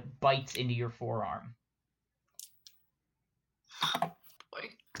and bites into your forearm. Boy.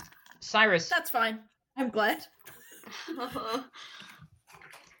 Cyrus. That's fine. I'm glad.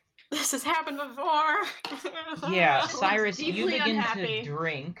 This has happened before. Yeah, Cyrus, you deeply begin unhappy. to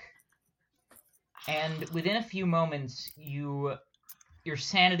drink, and within a few moments, your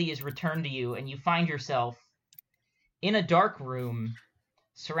sanity is returned to you, and you find yourself in a dark room,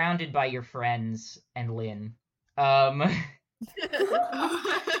 surrounded by your friends and Lynn. I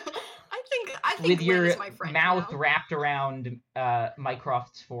think with Lynn your is my friend mouth now. wrapped around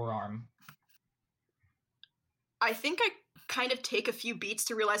Mycroft's forearm. I think I kind of take a few beats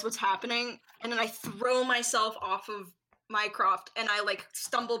to realize what's happening, and then I throw myself off of Mycroft, and I like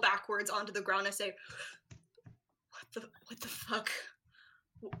stumble backwards onto the ground. I say, "What the fuck?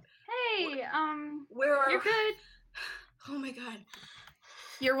 Hey, where are? you're good. Oh my god!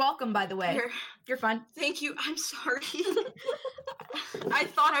 You're welcome, by the way. You're fine. Thank you. I'm sorry. I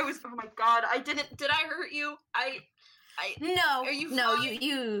thought I was. Oh my god! I didn't. Did I hurt you? No. Are you no. fine?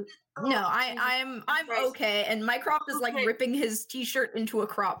 You. Oh, no. I'm Christ. okay. And Mycroft is like ripping his t-shirt into a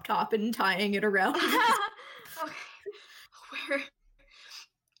crop top and tying it around. Okay.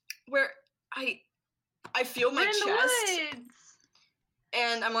 Where I feel my We're in chest, the woods.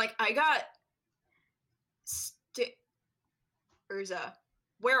 and I'm like, I got Urza.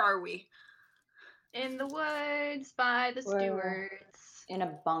 Where are we? In the woods by the stewards. In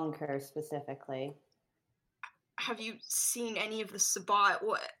a bunker, specifically. Have you seen any of the Sabbat?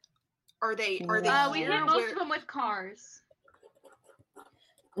 What are they? Are No. they We here? hit most Where- of them with cars.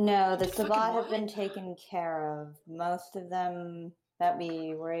 No, the Fucking Sabbat have what? been taken care of. Most of them that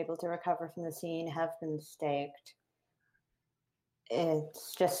we were able to recover from the scene have been staked.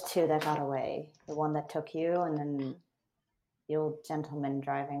 It's just 2 that got away. The one that took you, and then the old gentleman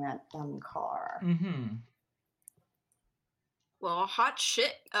driving that dumb car. Mm-hmm. Well, hot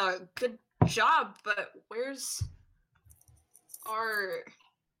shit. Good job, but where's our...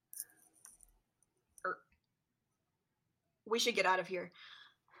 We should get out of here.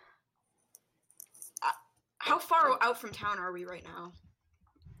 How far out from town are we right now?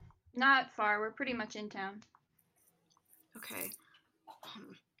 Not far. We're pretty much in town. Okay.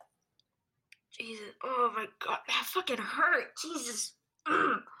 Jesus. Oh my god. That fucking hurt. Jesus.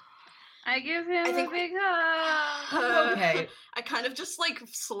 I give him I think a big hug. Okay. I kind of just like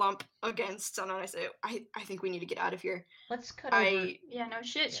slump against Sana and I say, I think we need to get out of here. Let's cut over. Yeah, no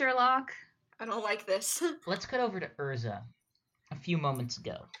shit, Sherlock. I don't like this. Let's cut over to Urza. A few moments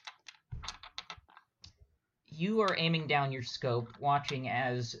ago. You are aiming down your scope, watching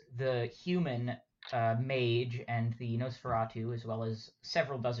as the human mage and the Nosferatu, as well as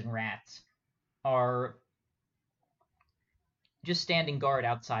several dozen rats, are just standing guard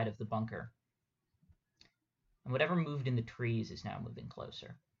outside of the bunker. And whatever moved in the trees is now moving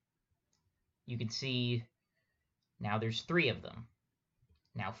closer. You can see now there's 3 of them.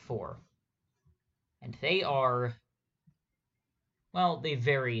 Now 4. And they are, well, they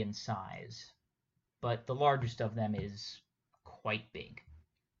vary in size, but the largest of them is quite big.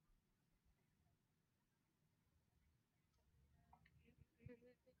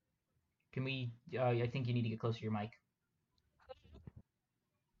 Can we, I think you need to get closer to your mic.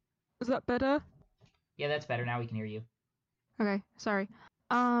 Is that better? Yeah, that's better. Now we can hear you. Okay, sorry.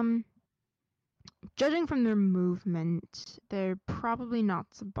 Judging from their movement, they're probably not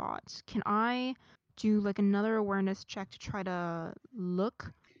Sabat. Can I do like another awareness check to try to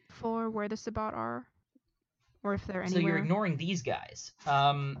look for where the Sabat are? Or if they're anywhere? So you're ignoring these guys.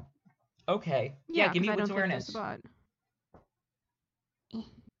 Okay. Yeah, give me 'cause I what's don't think they're awareness. Sabat.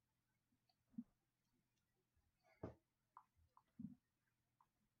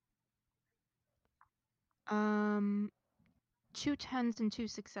 2 10s and 2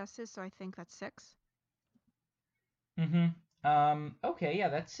 successes, so I think that's 6. Okay, yeah,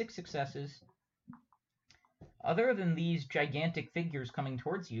 that's 6 successes. Other than these gigantic figures coming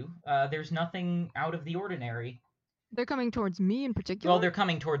towards you, there's nothing out of the ordinary. They're coming towards me in particular? Well, they're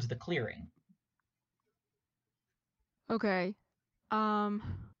coming towards the clearing. Okay. They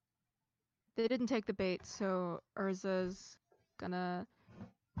didn't take the bait, so Urza's gonna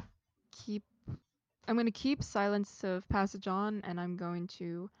keep... I'm gonna keep Silence of Passage on, and I'm going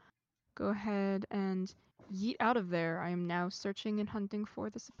to go ahead and yeet out of there. I am now searching and hunting for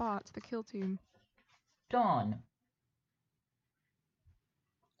the Sabat, the kill team. Dawn.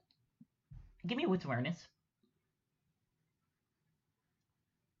 Give me what's awareness.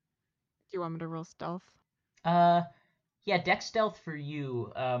 Do you want me to roll stealth? Yeah, dex stealth for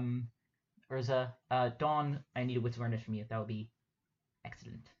you, Urza. Dawn, I need a wits awareness from you. That would be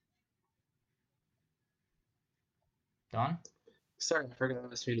excellent. Dawn? Sorry, I forgot I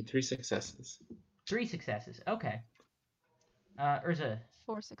was muted. 3 successes. 3 successes. Okay. Urza.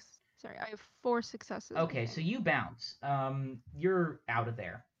 4 6. Sorry, I have 4 successes. Okay, so you bounce. You're out of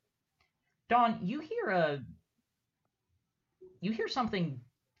there. Dawn, you hear something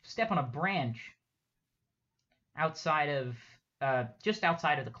step on a branch outside of, just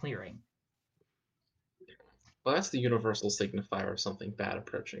outside of the clearing. Well, that's the universal signifier of something bad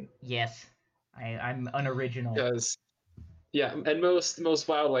approaching. Yes, I'm unoriginal. Because, yeah, and most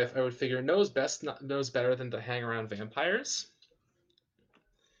wildlife, I would figure, knows better than to hang around vampires,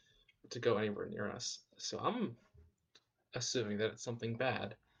 to go anywhere near us. So I'm assuming that it's something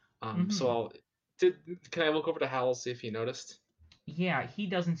bad. So can I look over to Hal, see if he noticed? Yeah, he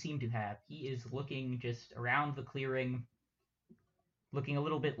doesn't seem to have. He is looking just around the clearing, looking a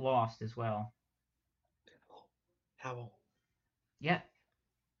little bit lost as well. Hal. Yeah.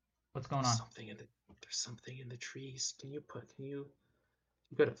 What's going on? There's something in the trees. You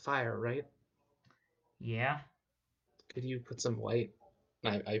put a fire, right? Yeah. Could you put some light?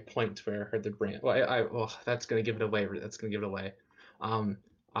 I point to where I heard the branch. Well, that's gonna give it away.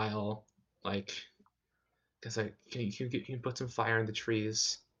 I'll like, can you put some fire in the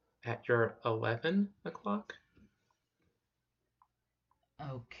trees at your 11 o'clock?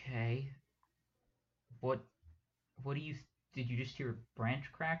 Okay. What do you? Did you just hear a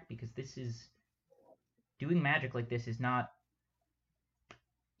branch crack? Because doing magic like this is not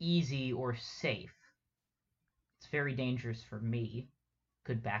easy or safe. It's very dangerous for me.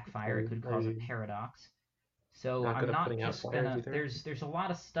 Could backfire. It could cause a paradox. So I'm not just gonna. There's a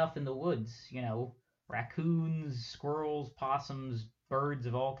lot of stuff in the woods. You know, raccoons, squirrels, possums, birds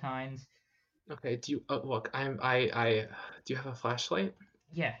of all kinds. Okay. Do you look? Do you have a flashlight?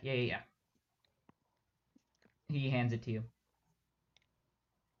 Yeah. He hands it to you.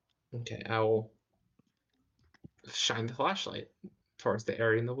 Okay, I will shine the flashlight towards the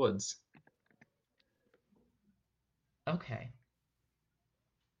area in the woods. Okay.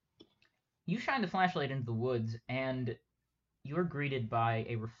 You shine the flashlight into the woods, and you're greeted by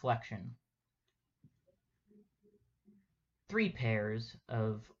a reflection. 3 pairs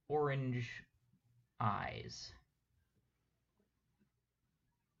of orange eyes.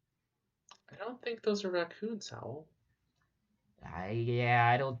 I don't think those are raccoons, Owl.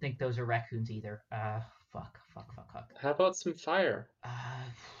 I don't think those are raccoons either. Fuck. How about some fire?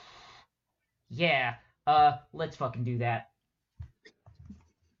 Yeah. Let's fucking do that.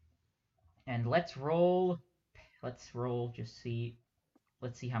 And let's roll. Let's see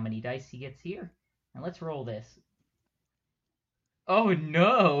how many dice he gets here. And let's roll this. Oh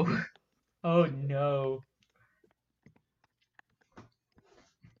no! Oh no.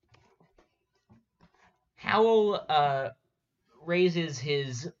 Howl, raises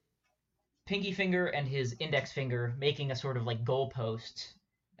his pinky finger and his index finger, making a sort of like goalpost,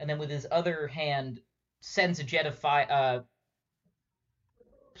 and then with his other hand sends a jet of fire,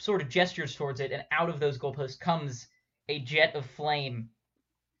 sort of gestures towards it, and out of those goalposts comes a jet of flame.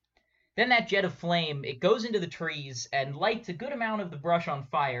 Then that jet of flame, it goes into the trees and lights a good amount of the brush on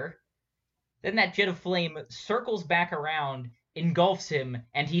fire. Then that jet of flame circles back around, engulfs him,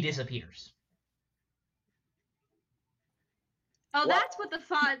 and he disappears. Oh, What? that's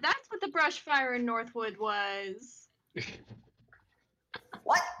what the brush fire in Northwood was.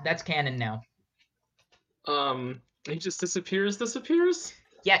 What? That's canon now. He just disappears?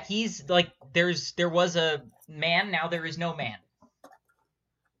 Yeah, he's like, there was a man, now there is no man.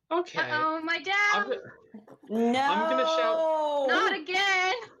 Okay. Uh-oh, my I'm, dad! No. I'm gonna shout. Not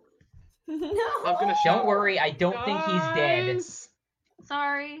again! No. I'm gonna shout. Don't worry, I don't think he's dead. "Guys!"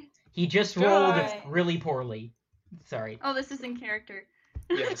 Sorry. He just rolled Guys. really poorly. Sorry. Oh, this is in character.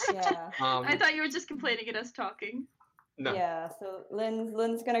 Yes. Yeah. I thought you were just complaining at us talking. No. Yeah. So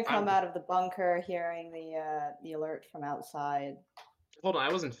Lynn's gonna come out of the bunker, hearing the alert from outside. Hold on,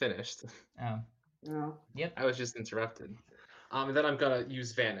 I wasn't finished. Oh. No. Yep. I was just interrupted. And then I'm gonna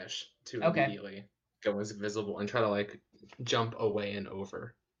use Vanish to Okay. immediately go invisible and try to like jump away and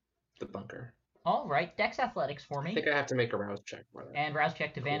over the bunker. All right, Dex Athletics for I me. think I have to make a rouse check for that. And rouse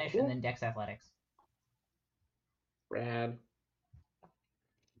check to vanish, Cool. and then Dex Athletics. Rad.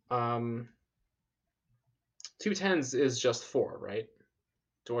 2 10s is just 4, right?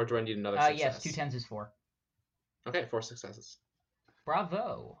 Or do I need another success? Yes, 2 10s is 4. Okay, 4 successes.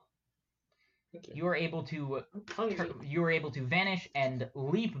 Bravo. Thank you. You are able to Hungry. vanish and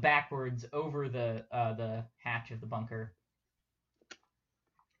leap backwards over the hatch of the bunker.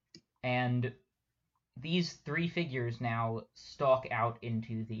 And these 3 figures now stalk out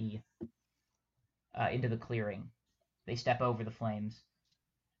into the clearing. They step over the flames.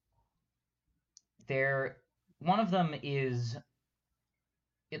 One of them is,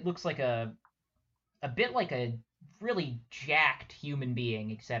 it looks like a bit like a really jacked human being,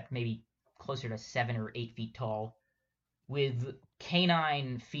 except maybe closer to 7 or 8 feet tall, with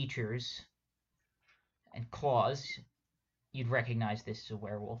canine features and claws. You'd recognize this as a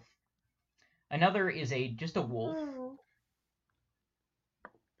werewolf. Another is just a wolf. Oh.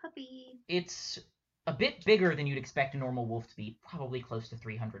 Puppy. It's a bit bigger than you'd expect a normal wolf to be, probably close to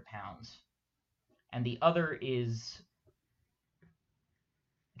 300 pounds. And the other is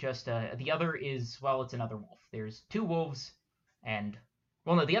it's another wolf. There's 2 wolves, and,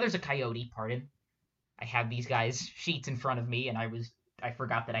 well, no, the other's a coyote, pardon. I have these guys' sheets in front of me, and I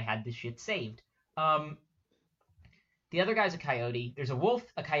forgot that I had this shit saved. The other guy's a coyote. There's a wolf,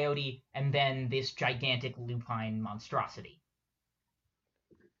 a coyote, and then this gigantic lupine monstrosity.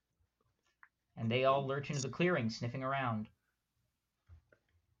 And they all lurch into the clearing, sniffing around.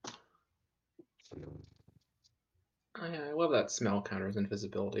 I love that smell counters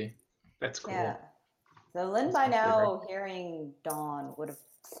invisibility. That's cool. Yeah. So Lynn, That's by my now, hearing Dawn, would have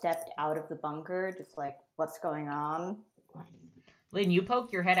stepped out of the bunker, just like, what's going on? Lynn, you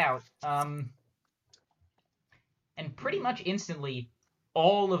poke your head out, and pretty much instantly,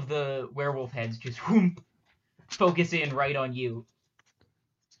 all of the werewolf heads just focus in right on you.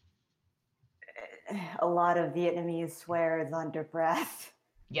 A lot of Vietnamese swears under breath.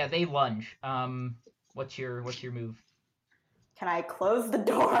 Yeah, they lunge. What's your move? Can I close the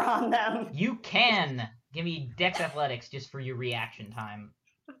door on them? You can! Give me Dex Athletics just for your reaction time.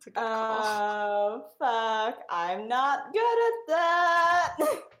 That's a good call. Oh, fuck. I'm not good at that.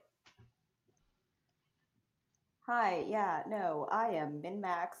 Hi, yeah, no, I am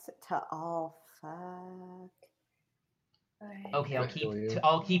min-max to all. Fuck. Okay, I feel you.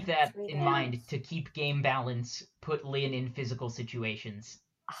 I'll keep that Three in dice. mind to keep game balance. Put Lynn in physical situations.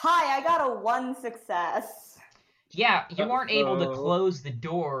 Hi, I got a 1 success. Yeah, you aren't able to Uh-oh. close the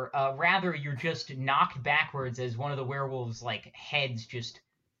door. Rather, you're just knocked backwards as one of the werewolves' heads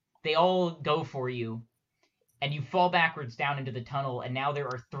they all go for you, and you fall backwards down into the tunnel. And now there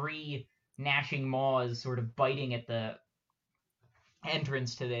are 3 gnashing maws sort of biting at the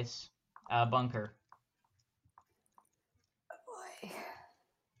entrance to this bunker. Boy.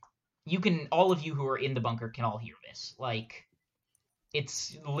 All of you who are in the bunker can all hear this.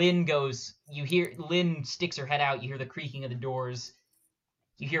 Lynn sticks her head out, you hear the creaking of the doors,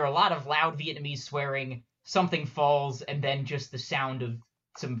 you hear a lot of loud Vietnamese swearing, something falls, and then just the sound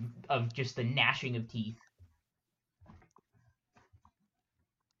of just the gnashing of teeth.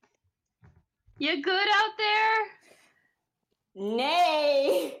 You good out there?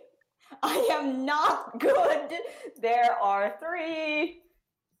 Nay, I am not good. There are 3.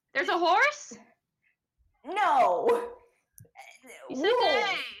 There's a horse? No. You said Wolves.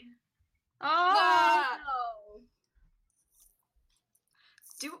 nay. Oh, Ah. no.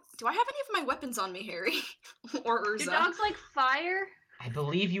 Do I have any of my weapons on me, Harry? Or Do Urza? dogs like fire? I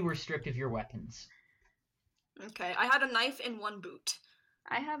believe you were stripped of your weapons. Okay, I had a knife in 1 boot.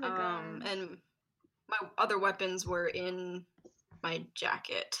 I have a gun. And my other weapons were in my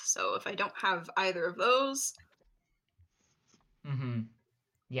jacket. So if I don't have either of those, Mm-hmm.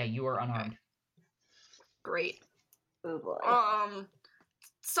 Yeah, you are unarmed. great. Oh boy.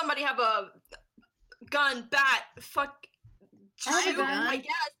 Somebody have a gun, bat, fuck. I have a shoot, gun. I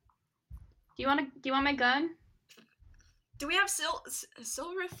guess. Do you want my gun? Do we have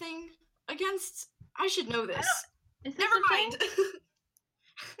silver thing against? I should know this. Is this Never a thing? mind.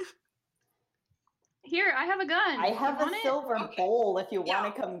 Here, I have a gun. I have You a want it? silver Okay. bowl if you Yeah.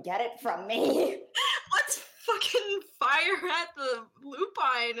 want to come get it from me. Let's fucking fire at the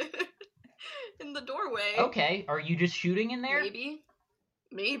lupine in the doorway. Okay, are you just shooting in there? Maybe.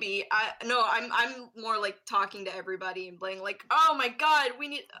 I'm more like talking to everybody and playing like, oh my god, we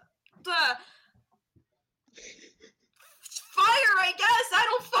need the fire. I guess I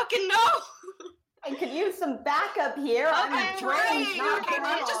don't fucking know. I could use some backup here. I'm I'm drained, trying, not okay,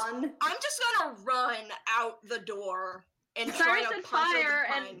 but on. I'm just gonna run out the door and try Cyrus to said punch fire,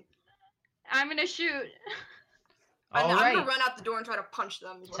 the and lupine. I'm gonna shoot. All I'm right. gonna run out the door and try to punch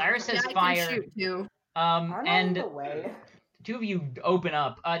them. is what I'm Cyrus trying says to do. I can fire. shoot too. I'm on And the way. 2 of you open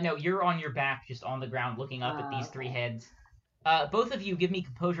up. No, you're on your back, just on the ground, looking up at these 3 Okay. heads. Both of you give me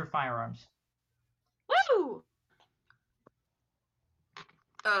composure firearms. Woo!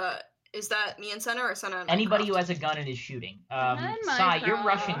 Is that me and Senna or Senna and Anybody who Minecraft? has a gun and is shooting. Not in Sai, you're Minecraft.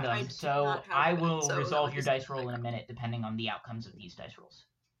 rushing I them, do so not have I a gun, will so that resolve would your be dice something roll in a like minute, depending on the outcomes of these dice rolls.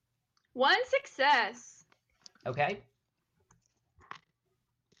 1 success. Okay?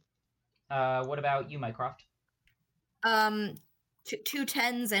 What about you, Mycroft? 2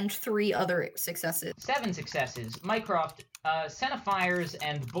 10s and 3 other successes. 7 successes. Mycroft, Senna fires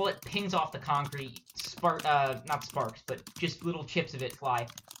and the bullet pings off the concrete. Not sparks, but just little chips of it fly.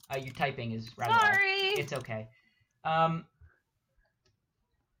 Your typing is rather bad. Sorry. It's okay. But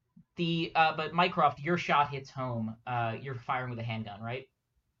Mycroft, your shot hits home. You're firing with a handgun, right?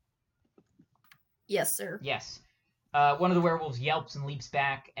 Yes, sir. Yes. One of the werewolves yelps and leaps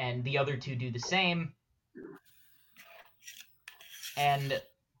back, and the other 2 do the same. And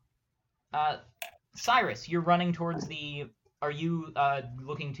Cyrus, you're running towards the. Are you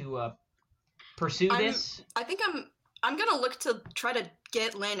looking to pursue this? I think I'm gonna look to try to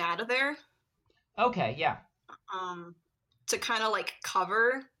get Lynn out of there. Okay, yeah. To kind of like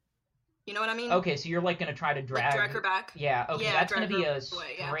cover. You know what I mean? Okay, so you're gonna try to Like drag. drag her back. Yeah. Okay, Yeah, that's gonna drag be her a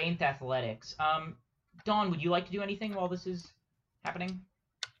away, yeah. strength athletics. Dawn, would you like to do anything while this is happening?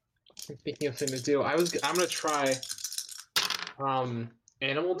 Thinking of thing to do. I'm gonna try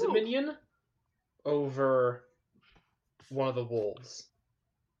animal Ooh. dominion over one of the wolves.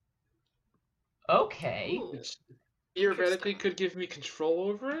 Okay. Ooh. Which theoretically could give me control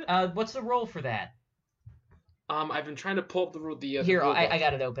over it. What's the roll for that? I've been trying to pull up the Here, rule I book.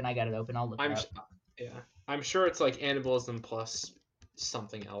 got it open. I'll look it up. I'm sure it's like animalism plus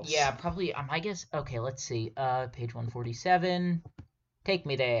something else. Yeah, probably. I guess. Okay, let's see. Page 147. Take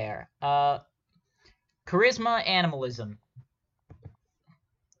me there. Charisma, animalism.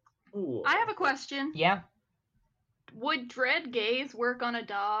 Ooh. I have a question. Yeah, Would dread gaze work on a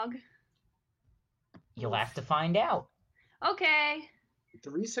dog? you'll have to find out. Okay.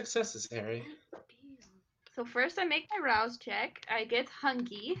 3 successes, Harry. So first I make my rouse check. I get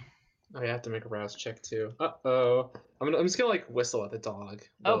hunky. Oh, you have to make a rouse check too. Uh-oh. I'm just gonna like whistle at the dog.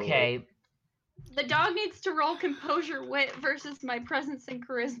 Whoa. Okay. The dog needs to roll composure wit versus my presence and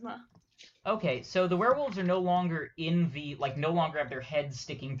charisma. Okay, so the werewolves are no longer no longer have their heads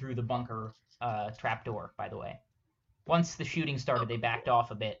sticking through the bunker trapdoor, by the way. Once the shooting started, they backed off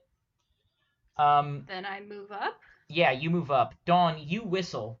a bit. Then I move up. Yeah, you move up. Dawn, you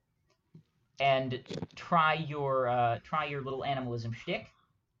whistle and try your little animalism shtick.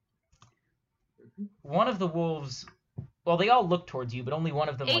 One of the wolves, well, they all look towards you, but only one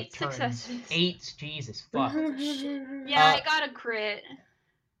of them 8 turns. successes. 8, Jesus fuck. Yeah, I got a crit.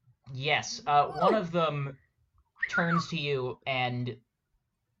 Yes, one of them turns to you, and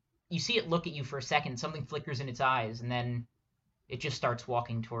you see it look at you for a second. Something flickers in its eyes, and then it just starts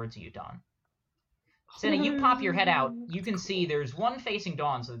walking towards you, Dawn. Senna, you pop your head out. You can see there's one facing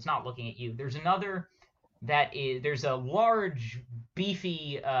Dawn, so it's not looking at you. There's another there's a large,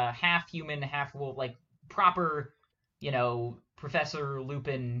 beefy, half-human, half-wolf, like, proper, Professor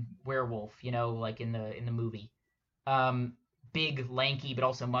Lupin werewolf, like in the movie. Big, lanky, but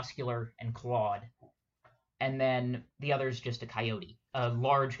also muscular and clawed. And then the other's just a coyote.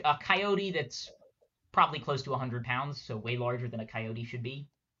 A coyote that's probably close to 100 pounds, so way larger than a coyote should be.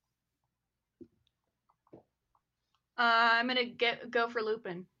 I'm gonna go for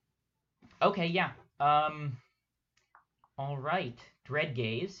Lupin. Okay, yeah. All right. Dread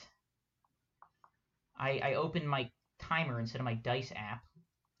Gaze. I opened my timer instead of my dice app.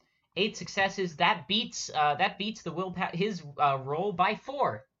 8 successes. That beats the his roll by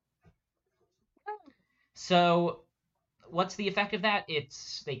 4. So, what's the effect of that?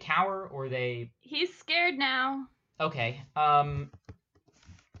 It's they cower or they. He's scared now. Okay.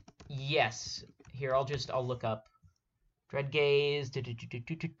 Yes. Here, I'll look up. Dread Gaze.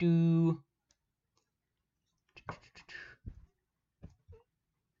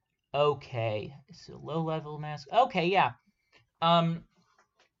 Okay. It's a low level mask. Okay, yeah.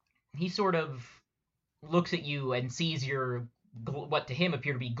 He sort of looks at you and sees your what to him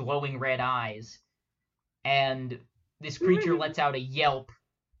appear to be glowing red eyes, and this creature lets out a yelp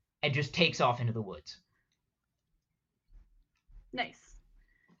and just takes off into the woods. Nice.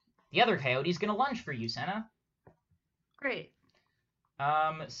 The other coyote's gonna lunge for you, Senna. Great.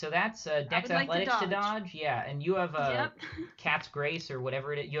 So that's Dex like to Athletics to dodge. Yeah, and you have Yep. Cat's Grace or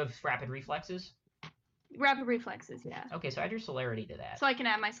whatever it is. You have Rapid Reflexes. Rapid reflexes, yeah. Okay, so add your celerity to that. So I can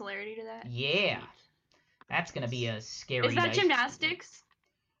add my celerity to that? Yeah. That's gonna be a scary Is that dice. gymnastics?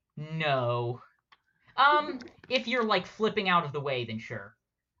 No. If you're, like, flipping out of the way, then sure.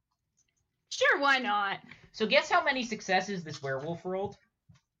 Sure, why not? So guess how many successes this werewolf rolled?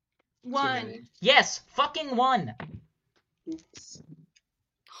 1. Yes! Fucking 1!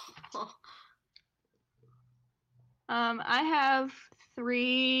 I have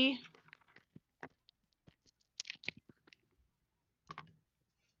 3.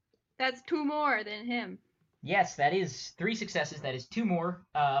 That's 2 more than him. Yes, that is 3 successes. That is 2 more.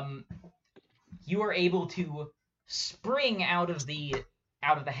 You are able to spring out of the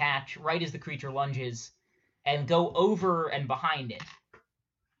hatch right as the creature lunges, and go over and behind it.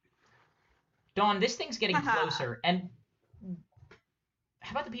 Dawn, this thing's getting closer. And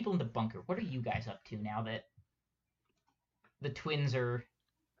how about the people in the bunker? What are you guys up to now that the twins are,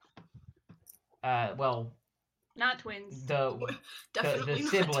 Not twins. the Definitely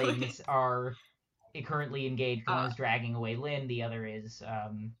not siblings twins. are currently engaged. One is dragging away Lynn. The other is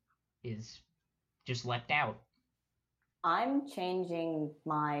just leapt out. I'm changing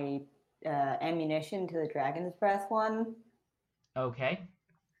my ammunition to the Dragon's Breath one, Okay.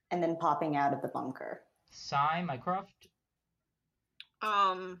 and then popping out of the bunker. Mycroft.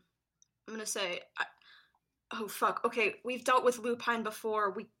 I'm gonna say, oh fuck. Okay, we've dealt with Lupine before.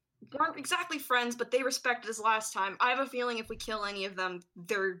 We weren't exactly friends, but they respected us last time. I have a feeling if we kill any of them,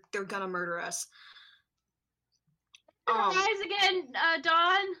 they're gonna murder us. Rise again,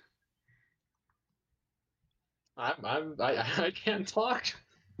 Dawn. I can't talk.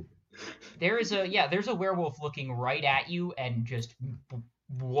 There's a werewolf looking right at you and just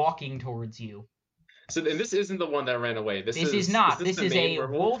walking towards you. So, and this isn't the one that ran away. This is not. This the is main a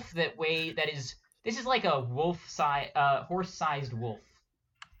werewolf? This is like a horse-sized wolf.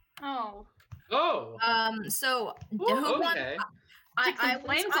 Oh. Oh. So Ooh, who wants? okay. Stick some I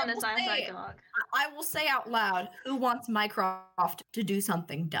flames on this will eyesight say- dog. I will say out loud, who wants Mycroft to do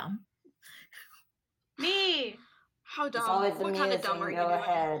something dumb? Me. How It's dumb? always the What kind of Mia's dumb thing. are you Go doing?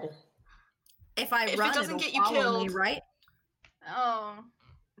 ahead. If I If it run, doesn't it'll get you follow me, killed- right? Oh.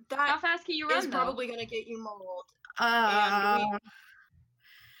 How That fast can you run, is though? probably gonna get you mauled. I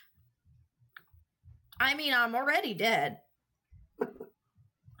mean, I'm already dead.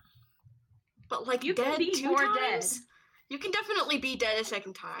 But like You can dead be 2 more times? dead. You can definitely be dead a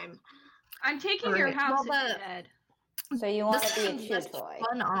second time. I'm taking All your right, house well, if you're dead. So you want to be a The chew best toy?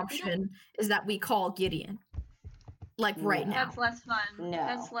 fun option is that we call Gideon. Like right No. now. That's less fun. No.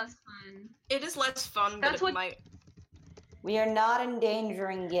 That's less fun. It is less fun, That's but what- it might. We are not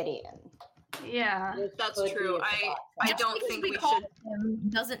endangering Gideon. Yeah. This That's could be true. a I thought. don't Because think we we call should. him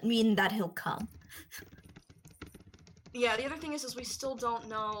doesn't mean that he'll come. Yeah, the other thing is we still don't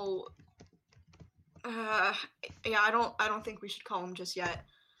know. Yeah, I don't think we should call him just yet.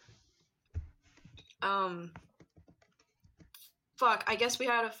 Fuck. I guess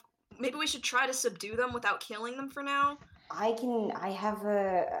maybe we should try to subdue them without killing them for now. I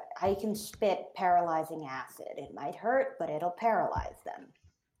can spit paralyzing acid. It might hurt, but it'll paralyze them.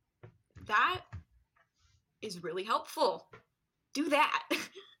 That is really helpful. Do that.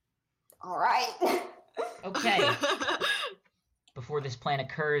 All right. Okay. Before this plan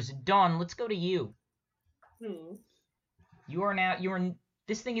occurs, Dawn, let's go to you. You are now.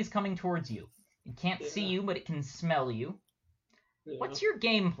 This thing is coming towards you. It can't see you, but it can smell you. Yeah. What's your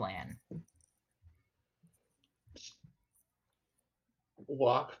game plan?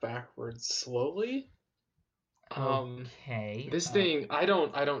 Walk backwards slowly. Okay. This thing, I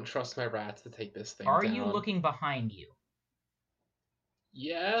don't trust my rats to take this thing Are down. you looking behind you?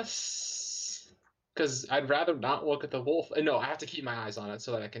 Yes. Because I'd rather not look at the wolf. No, I have to keep my eyes on it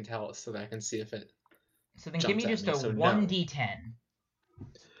so that I can tell, so that I can see if it. So then give me Jumps at just me, a so no. 1d10.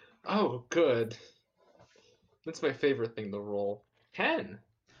 Oh, good. That's my favorite thing to roll. 10.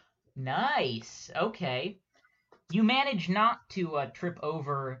 Nice. Okay. You manage not to trip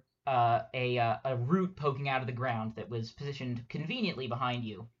over a root poking out of the ground that was positioned conveniently behind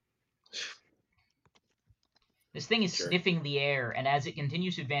you. This thing is Sure. sniffing the air, and as it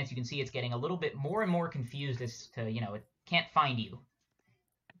continues to advance, you can see it's getting a little bit more and more confused as to, it can't find you.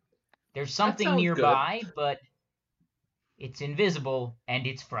 There's something sounds nearby, but it's invisible, and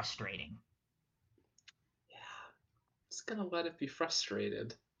it's frustrating. Yeah. Just gonna let it be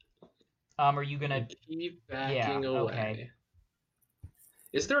frustrated. Are you gonna... Keep backing Yeah, away. okay.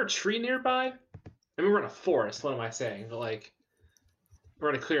 Is there a tree nearby? I mean, we're in a forest. What am I saying? But like, we're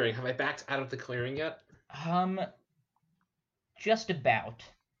in a clearing. Have I backed out of the clearing yet? Just about.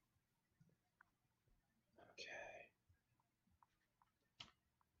 Okay.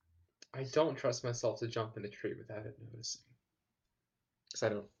 I don't trust myself to jump in a tree without it noticing. Because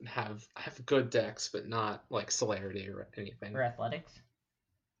I have good dex, but not like celerity or anything. For athletics?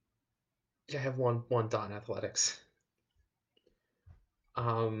 I have one dot in athletics.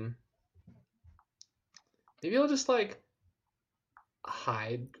 Maybe I'll just like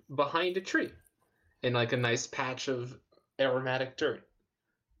hide behind a tree in like a nice patch of aromatic dirt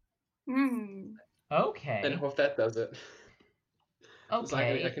Okay. and hope that does it. So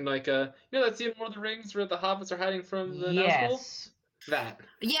Okay. I can like that scene in Lord of the Rings where the hobbits are hiding from the Nazgul? Yes. That.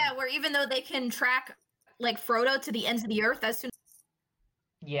 Yeah, where even though they can track like Frodo to the ends of the earth, as soon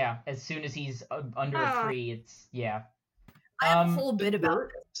Yeah, as soon as he's under a Ah. tree, it's... Yeah. I have a Um, whole bit about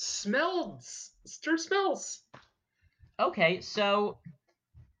Dirt smells. Dirt smells. Okay, so...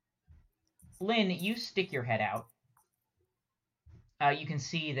 Lynn, you stick your head out. You can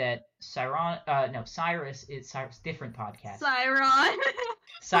see that Cyrus is... different podcast. Cyron.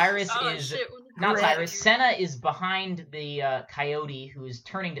 Cyrus Oh, is... shit. Not Red. Cyrus. Senna is behind the coyote who is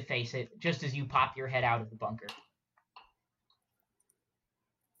turning to face it just as you pop your head out of the bunker.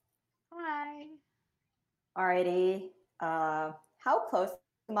 Hi. Alrighty. How close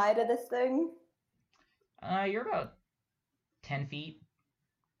am I to this thing? You're about 10 feet.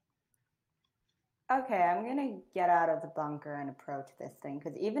 Okay, I'm gonna get out of the bunker and approach this thing,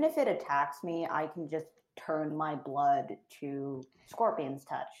 because even if it attacks me, I can just turn my blood to Scorpion's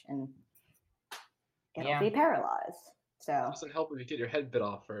touch, and it'll Yeah. be paralyzed. So, Doesn't help if you get your head bit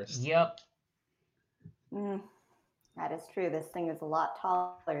off first. Yep. That is true. This thing is a lot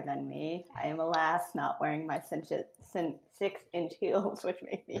taller than me. I am, alas, not wearing my 6-inch heels, which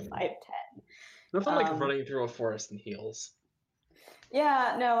make me 5'10". Nothing like Um, running through a forest in heels.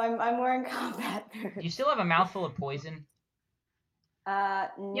 Yeah, no, I'm wearing combat boots. You still have a mouthful of poison?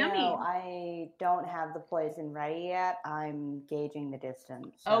 No, Yummy. I don't have the poison ready yet. I'm gauging the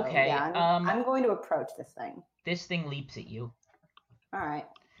distance. So, Okay, yeah, I'm going to approach this thing. This thing leaps at you. All right.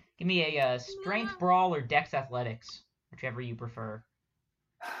 Give me a strength brawl or dex athletics, whichever you prefer.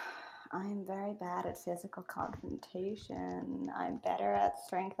 I'm very bad at physical confrontation. I'm better at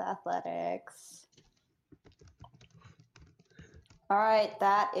strength athletics. All right,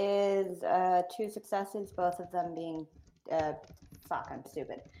 that is 2 successes, both of them being fuck, I'm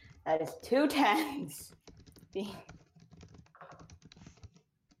stupid. That is 2 10s.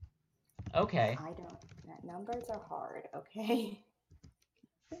 Okay. I don't. Numbers are hard, okay?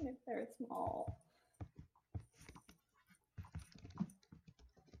 Even if they're small.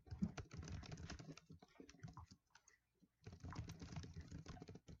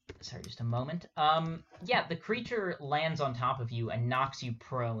 Sorry, just a moment. Yeah, the creature lands on top of you and knocks you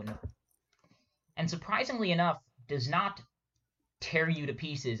prone. And surprisingly enough, does not tear you to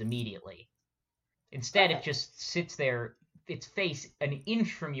pieces immediately. Instead, it just sits there, its face an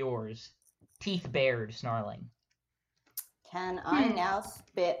inch from yours, teeth bared, snarling. Can I now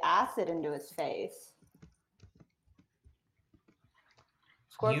spit acid into his face?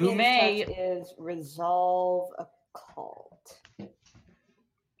 Scorpion's may. touch is resolve occult.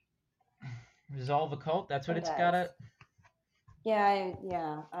 Resolve occult, that's what It it's does. got to...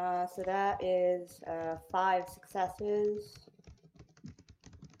 Yeah. So that is 5 successes.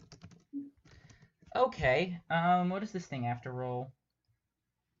 Okay, what does this thing have to roll?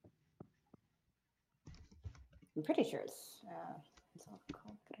 I'm pretty sure it's resolve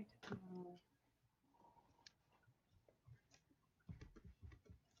occult, but I don't know.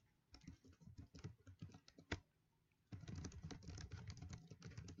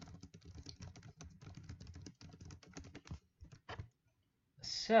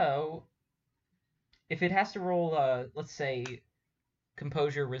 So, if it has to roll, let's say,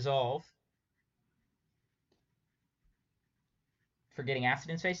 composure resolve for getting acid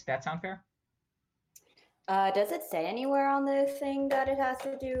in space, that sound fair? Does it say anywhere on this thing that it has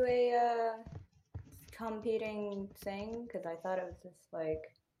to do a competing thing? Because I thought it was just like...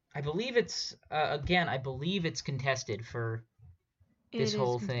 I believe it's, again, I believe it's contested for this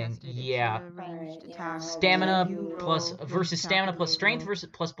whole thing. Yeah. Stamina plus versus stamina plus strength versus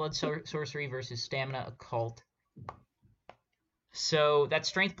plus blood sorcery versus stamina occult. So that's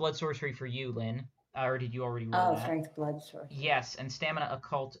strength blood sorcery for you, Lynn. Or did you already roll that? Strength blood sorcery. Yes, and stamina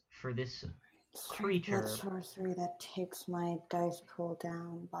occult for this creature. Blood sorcery, that takes my dice pool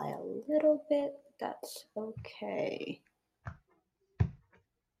down by a little bit. That's okay.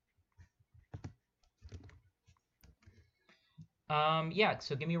 Yeah,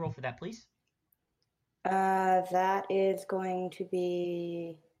 so give me a roll for that, please. That is going to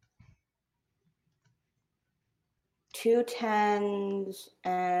be 2 10s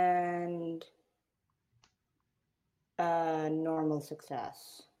and normal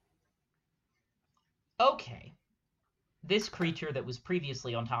success. Okay. This creature that was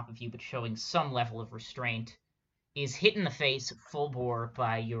previously on top of you but showing some level of restraint is hit in the face full bore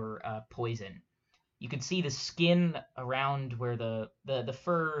by your poison. You can see the skin around where the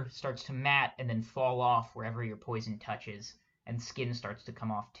fur starts to mat and then fall off wherever your poison touches, and skin starts to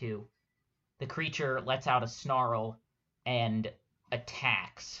come off too. The creature lets out a snarl and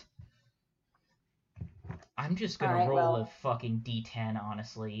attacks. I'm just gonna roll a fucking d10,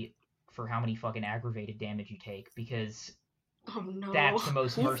 honestly, for how many fucking aggravated damage you take, because that's the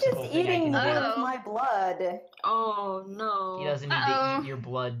most merciful thing I can do. My blood. Oh no. He doesn't need to eat your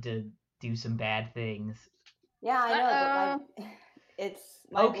blood to do some bad things. Yeah, I know, but it's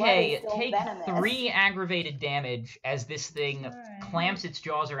my okay. blood is still Take venomous. 3 aggravated damage as this thing clamps its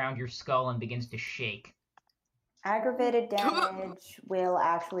jaws around your skull and begins to shake. Aggravated damage will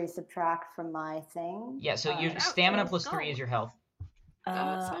actually subtract from my thing. Yeah, so your stamina plus 3 is your health.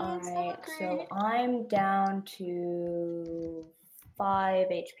 Alright, so I'm down to 5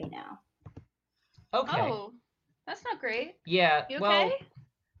 HP now. Okay. Oh, that's not great. Yeah, You well, okay?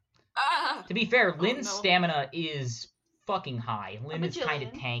 to be fair, Lynn's stamina is fucking high. Lynn is kind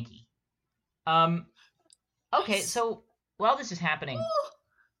of Lynn? tanky. Okay, so while this is happening,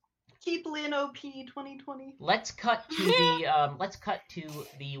 Keep Lynn OP 2020. let's cut to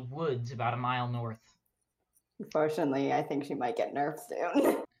the woods about a mile north. Unfortunately, I think she might get nerfed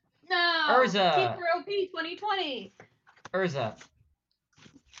soon. No. Urza. Keep her OP 2020. Urza,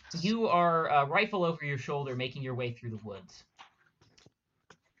 you are rifle over your shoulder, making your way through the woods.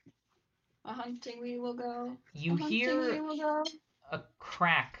 A hunting we will go. You hear a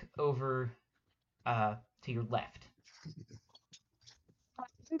crack over to your left.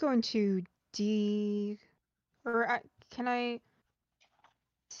 I'm going to can I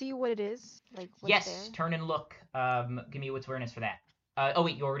see what it is? Like what's Yes, there? turn and look. Give me wits awareness for that. Oh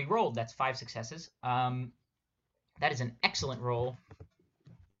wait, you already rolled. That's 5 successes. That is an excellent roll.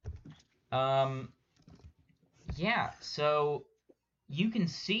 Yeah, so you can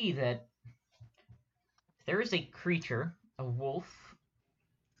see that there is a creature, a wolf,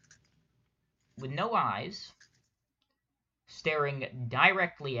 with no eyes, staring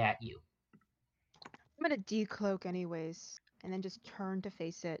directly at you. I'm gonna decloak anyways, and then just turn to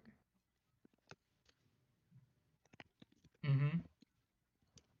face it. Mm-hmm.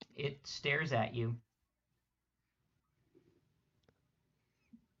 It stares at you.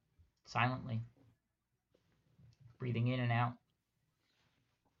 Silently. Breathing in and out.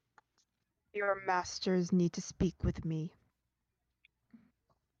 Your masters need to speak with me.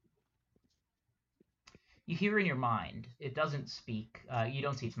 You hear in your mind. It doesn't speak. You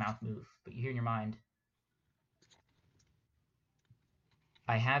don't see its mouth move, but you hear in your mind.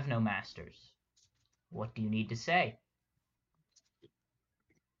 I have no masters. What do you need to say?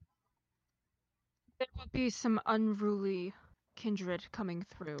 There will be some unruly kindred coming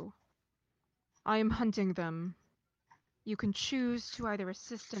through. I am hunting them. You can choose to either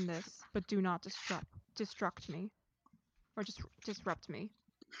assist in this, but do not disrupt me. Or just disrupt me.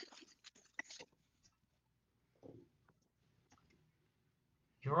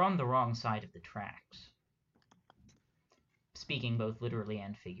 You're on the wrong side of the tracks. Speaking both literally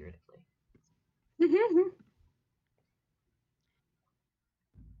and figuratively.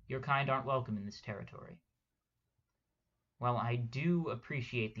 Your kind aren't welcome in this territory. While I do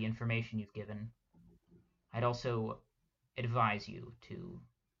appreciate the information you've given, I'd also advise you to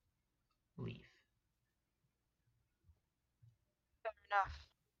leave. Fair enough.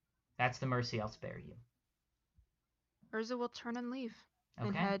 That's the mercy I'll spare you. Urza will turn and leave, and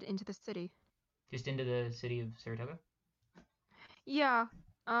Okay. head into the city. Just into the city of Saratoga? Yeah,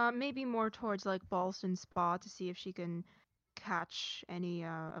 maybe more towards like Ballston Spa to see if she can catch any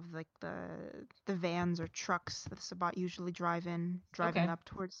of like the vans or trucks that Sabat usually driving Okay. up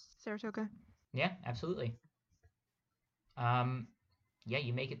towards Saratoga. Yeah, absolutely. Yeah,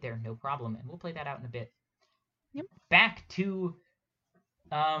 you make it there, no problem, and we'll play that out in a bit. Yep. Back to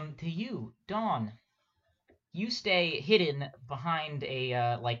you, Dawn. You stay hidden behind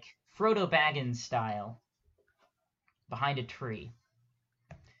a, like, Frodo Baggins style, behind a tree.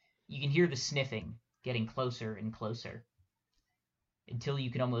 You can hear the sniffing getting closer and closer, until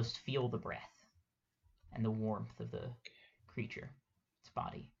you can almost feel the breath and the warmth of the creature, its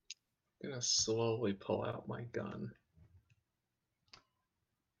body. I'm gonna slowly pull out my gun.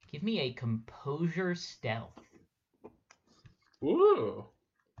 Give me a composure stealth. Ooh.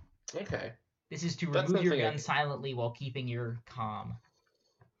 Okay. This is to That's remove your something I gun can- silently while keeping your calm.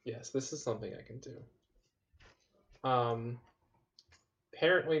 Yes, this is something I can do.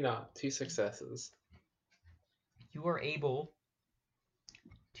 Apparently not. 2 successes. You are able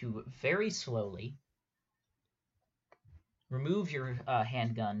to very slowly remove your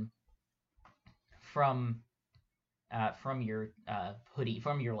handgun from your hoodie,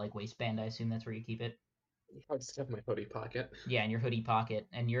 from your like waistband. I assume that's where you keep it. I'll just have my hoodie pocket. Yeah, in your hoodie pocket,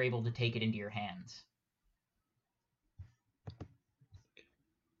 and you're able to take it into your hands.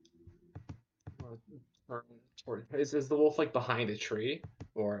 Is the wolf like behind a tree,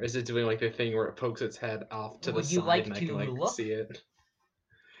 or is it doing like the thing where it pokes its head off to Would the you side like and I to can like look? see it?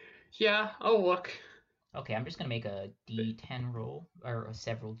 Yeah, I'll look. Okay, I'm just gonna make a D10 roll, or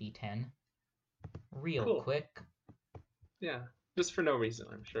several D10, real Cool. quick. Yeah, just for no reason,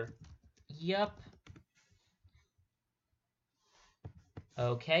 I'm sure. Yup.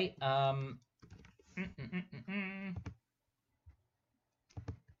 Okay,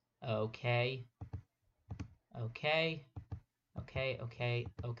 Okay.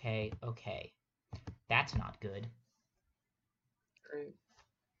 Okay. That's not good. Great.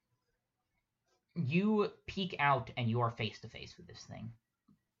 You peek out and you are face to face with this thing.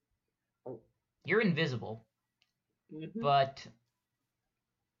 Oh. You're invisible, Mhm. but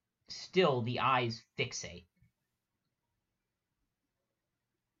still the eyes fixate.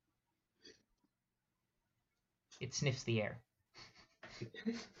 It sniffs the air.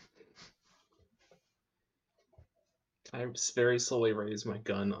 I very slowly raise my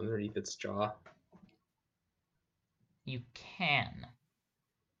gun underneath its jaw. You can.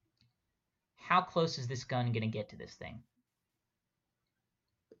 How close is this gun gonna get to this thing?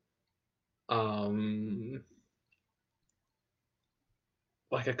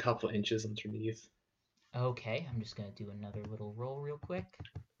 Like a couple inches underneath. Okay, I'm just gonna do another little roll real quick.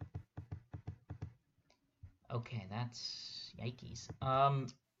 Okay, that's yikes.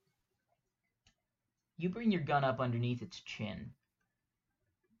 You bring your gun up underneath its chin.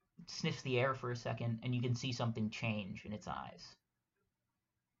 It sniffs the air for a second, and you can see something change in its eyes.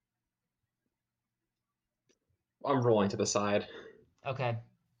 I'm rolling to the side. Okay.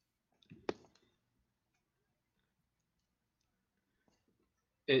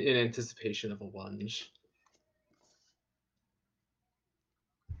 In anticipation of a lunge.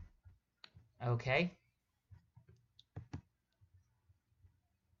 Okay.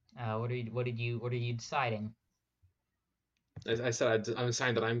 What are you deciding? I said I'm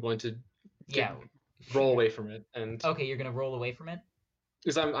deciding that I'm going to Yeah. roll away from it, and Okay, you're gonna roll away from it?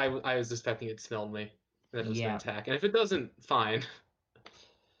 because I was expecting it to smell me, and that it was Yeah. gonna attack, and if it doesn't, fine.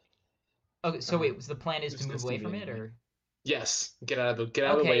 Okay, so wait, the plan is Just to move gonna away stay from it, behind me. or? Yes, get out of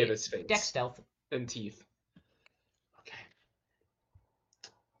the way of its face Dex stealth. and teeth. Okay.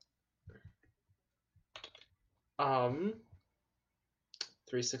 3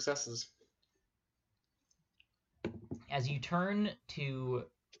 successes. As you turn to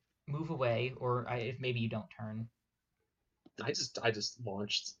move away, or if maybe you don't turn. I just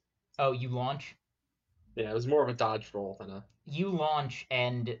launched. Oh, you launch? Yeah, it was more of a dodge roll than a... You launch,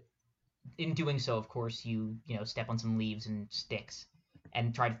 and in doing so, of course, you step on some leaves and sticks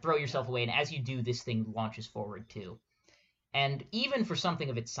and try to throw yourself away, and as you do, this thing launches forward too. And even for something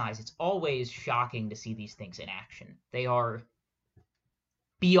of its size, it's always shocking to see these things in action. They are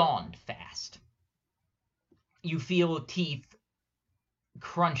beyond fast. You feel teeth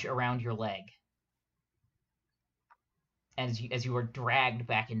crunch around your leg as you are dragged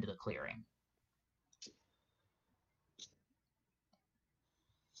back into the clearing.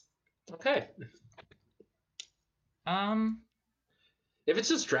 Okay. If it's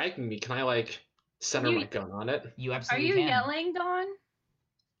just dragging me, can I like center my gun on it? You Are absolutely you can. yelling, Dawn?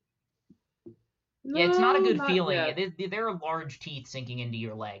 Yeah, it's not a good not feeling. yet. There are large teeth sinking into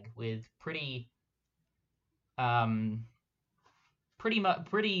your leg with pretty high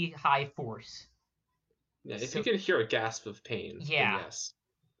force. Yeah, if So- you can hear a gasp of pain, Yeah. then yes.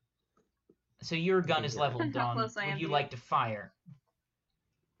 So your gun is leveled, How Dawn. close I am Would you to you. like to fire?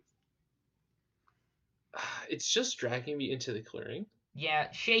 It's just dragging me into the clearing.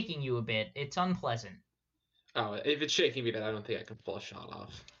 Yeah, shaking you a bit. It's unpleasant. Oh, if it's shaking me, then I don't think I can pull a shot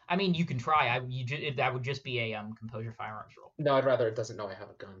off. I mean, you can try. That would just be a composure firearms roll. No, I'd rather it doesn't know I have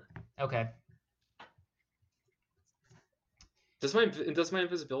a gun. Okay. Does my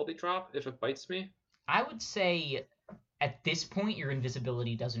invisibility drop if it bites me? I would say at this point your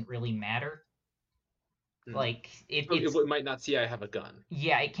invisibility doesn't really matter. Like it's It might not see I have a gun.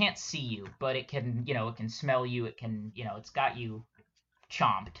 yeah, it can't see you, but it can it can smell you. It can it's got you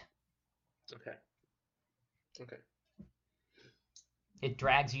chomped. Okay. Okay. It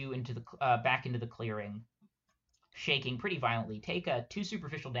drags you into the back into the clearing, shaking pretty violently. Take 2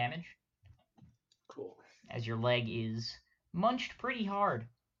 superficial damage Cool. as your leg is munched pretty hard.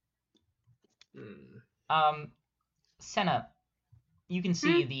 Hmm. Senna, you can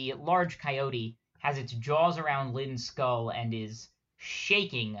see the large coyote has its jaws around Lynn's skull and is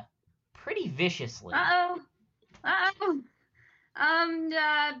shaking pretty viciously.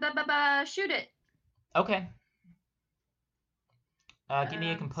 Shoot it. Okay. Give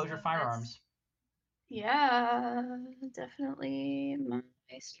me a composure so firearms. Yeah, definitely my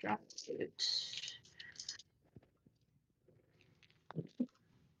strong suit.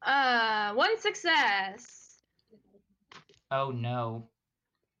 1 success. Oh no.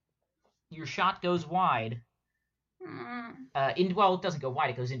 Your shot goes wide. Well, it doesn't go wide,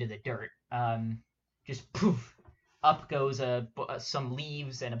 it goes into the dirt. Just poof. Up goes some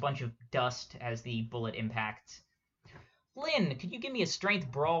leaves and a bunch of dust as the bullet impacts. Lynn, could you give me a strength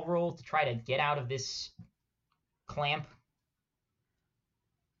brawl roll to try to get out of this clamp?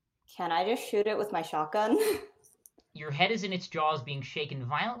 Can I just shoot it with my shotgun? Your head is in its jaws being shaken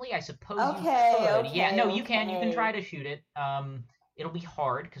violently. I suppose you Okay, could. Yeah, no, you can. You can okay. try to shoot it. It'll be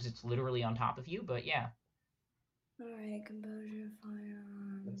hard because it's literally on top of you, but yeah. Alright, composure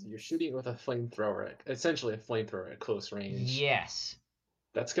firearms. You're shooting with a flamethrower, essentially a flamethrower at close range. Yes.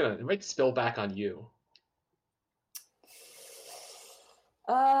 It might spill back on you.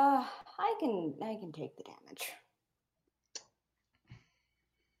 I can take the damage.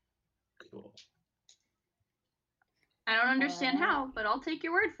 Cool. I don't understand how, but I'll take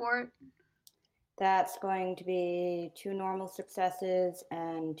your word for it. That's going to be 2 normal successes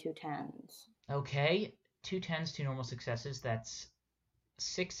and 2 10s. Okay. 2 10s, 2 normal successes. That's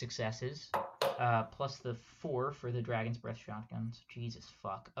 6 successes. Plus the 4 for the Dragon's Breath shotguns. Jesus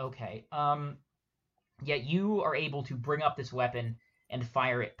fuck. Okay. Yeah, you are able to bring up this weapon and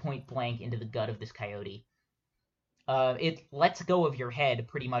fire it point blank into the gut of this coyote. It lets go of your head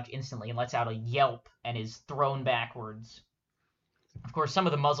pretty much instantly and lets out a yelp and is thrown backwards. Of course, some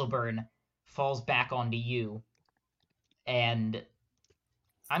of the muzzle burn falls back onto you. And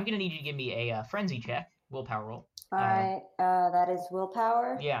I'm going to need you to give me a frenzy check, willpower roll. Alright, that is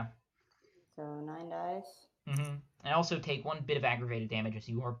willpower. Yeah. So 9 dice. Mm-hmm. And also take 1 bit of aggravated damage as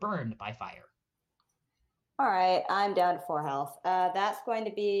you are burned by fire. Alright, I'm down to 4 health. That's going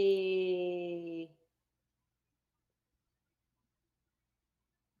to be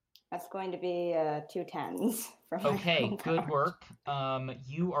 2 10s. For my Okay, good willpower. work.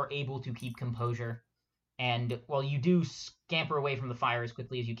 You are able to keep composure, and while you do scamper away from the fire as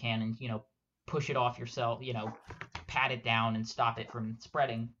quickly as you can, and push it off yourself, pat it down and stop it from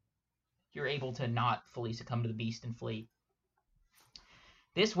spreading, you're able to not fully succumb to the beast and flee.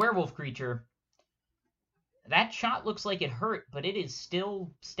 This werewolf creature, that shot looks like it hurt, but it is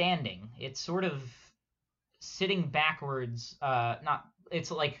still standing. It's sort of sitting backwards,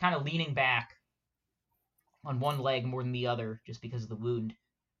 it's like kind of leaning back on one leg more than the other just because of the wound,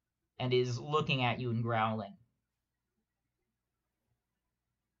 and is looking at you and growling.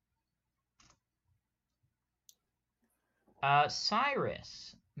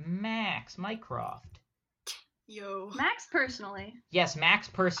 Cyrus, Max, Mycroft. Yo. Max personally. Yes, Max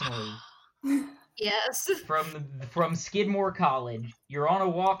personally. Yes. From Skidmore College. You're on a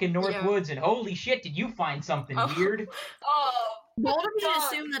walk in North Yeah. Woods, and holy shit, did you find something Oh. weird? Oh. Bold of me to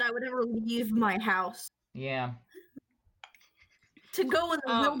God. assume that I would ever leave my house Yeah. to go in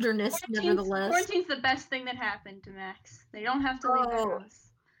the wilderness, nevertheless. Quarantine's the best thing that happened to Max. They don't have to leave their Oh.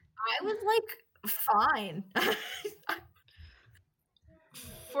 house. I was like, fine.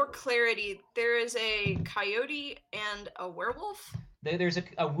 For clarity, there is a coyote and a werewolf. There's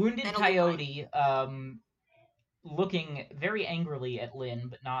a wounded And a coyote looking very angrily at Lynn,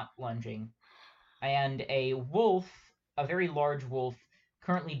 but not lunging. And a wolf, a very large wolf,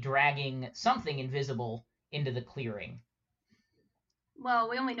 currently dragging something invisible into the clearing. Well,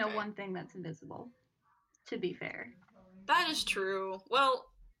 we only know Okay. one thing that's invisible, to be fair. That is true.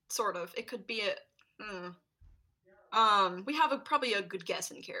 Well, sort of. It could be a. We have probably a good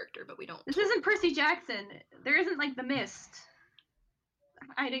guess in character, but we don't. This isn't Percy Jackson. There isn't like the mist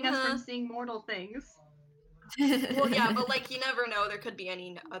hiding us from seeing mortal things. Well, yeah, but like you never know. There could be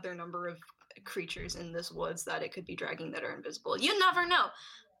any other number of creatures in this woods that it could be dragging that are invisible. You never know.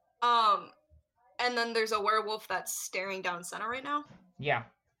 And then there's a werewolf that's staring down center right now. Yeah.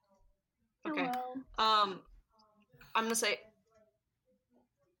 Okay. Hello. I'm gonna say.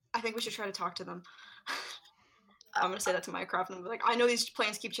 I think we should try to talk to them. I'm gonna say that to Mycroft, and I'm like, I know these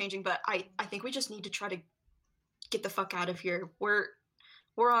plans keep changing, but I think we just need to try to get the fuck out of here. We're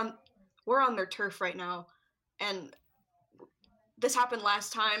on their turf right now, and this happened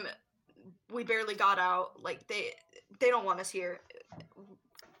last time. We barely got out. Like they don't want us here.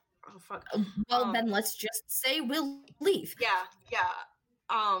 Oh fuck. Well, then let's just say we'll leave. Yeah.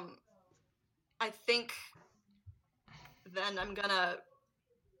 I think then I'm gonna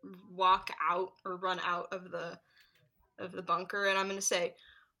walk out or run out of the bunker, and I'm gonna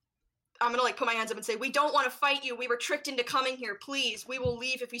like put my hands up and say, we don't want to fight you. We were tricked into coming here. Please, we will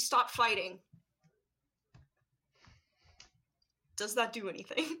leave if you stop fighting. Does that do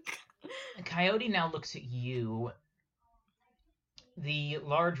anything? The coyote now looks at you. The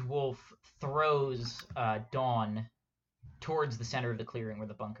large wolf throws Dawn towards the center of the clearing where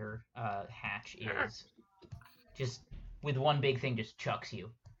the bunker hatch is. Just with one big thing, just chucks you.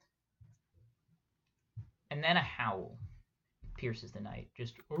 And then a howl pierces the night.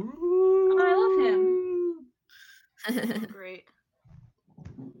 Just. I love him. Great.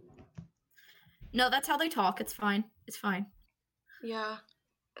 No, that's how they talk. It's fine. It's fine. Yeah.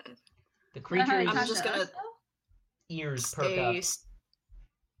 The Is that how they creature's talk just to gonna us, though? ears perk up. Stay.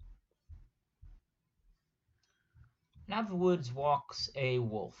 And out of the woods walks a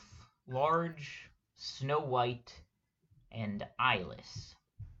wolf. Large, snow white, and eyeless.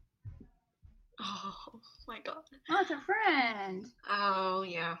 Oh my god. Oh, it's a friend. Oh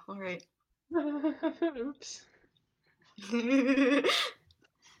yeah. All right. Oops.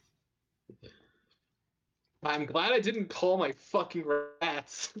 I'm glad I didn't call my fucking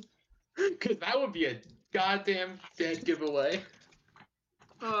rats. Because that would be a goddamn dead giveaway.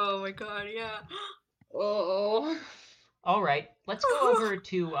 Oh my god. Yeah. Oh. All right, let's go over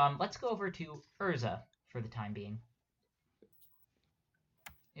to Urza for the time being.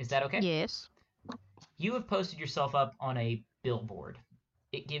 Is that okay? Yes. You have posted yourself up on a billboard.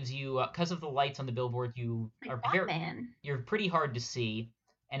 It gives you, because of the lights on the billboard, you Like are Batman. you're pretty hard to see,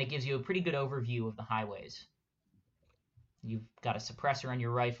 and it gives you a pretty good overview of the highways. You've got a suppressor on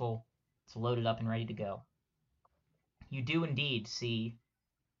your rifle. It's loaded up and ready to go. You do indeed see.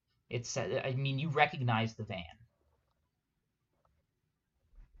 You recognize the van.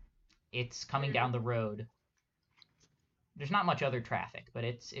 It's coming down the road. There's not much other traffic, but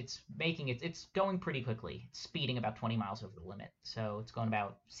it's going pretty quickly. It's speeding about 20 miles over the limit, so it's going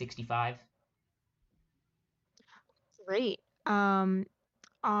about 65. Great. I'll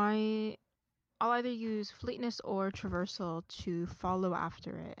either use fleetness or traversal to follow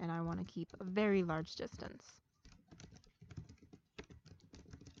after it, and I want to keep a very large distance.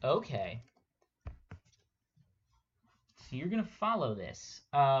 Okay. So you're gonna follow this.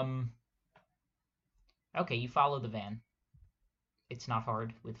 Okay, you follow the van. It's not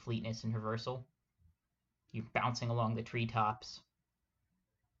hard with fleetness and traversal. You're bouncing along the treetops.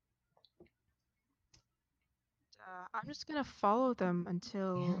 I'm just gonna follow them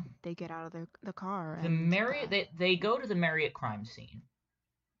until Yeah. they get out of the car. The and, Marriott, they go to the Marriott crime scene.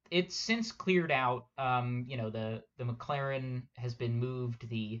 it's since cleared out. The McLaren has been moved,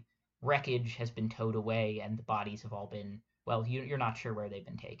 the wreckage has been towed away, and the bodies have all been, well, you're not sure where they've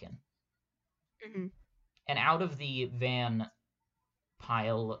been taken. Mm-hmm. And out of the van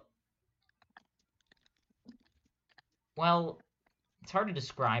pile, well, it's hard to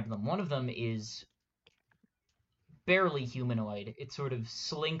describe them. One of them is barely humanoid. It sort of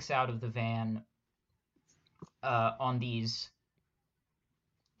slinks out of the van on these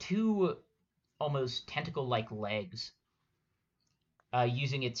two almost tentacle-like legs,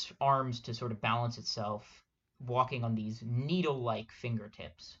 using its arms to sort of balance itself, walking on these needle-like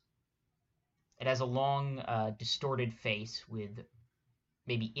fingertips. It has a long, distorted face with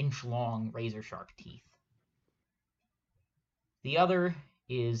maybe inch-long, razor-sharp teeth. The other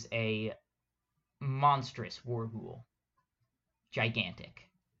is a monstrous warghoul. Gigantic.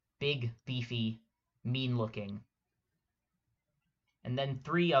 Big, beefy, mean-looking. And then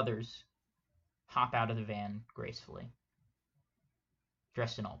 3 others hop out of the van gracefully,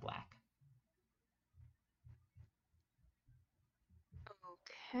 dressed in all black.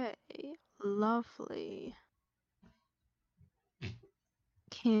 Okay, lovely.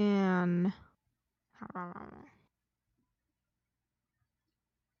 Can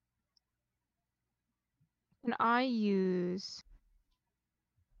I use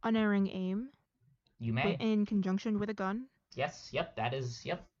unerring aim You may. in conjunction with a gun? Yes, yep, that is,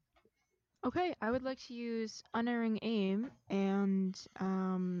 yep. Okay, I would like to use unerring aim and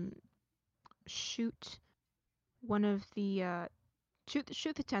shoot one of the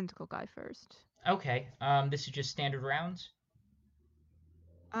shoot the tentacle guy first. Okay, this is just standard rounds?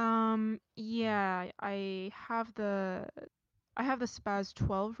 Yeah, I have the Spaz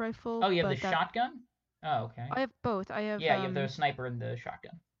 12 rifle. Oh, you have the but shotgun? Oh, okay. I have both. I have Yeah, you have the sniper and the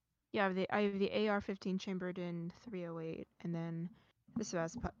shotgun. Yeah, I have the AR-15 chambered in 308, and then the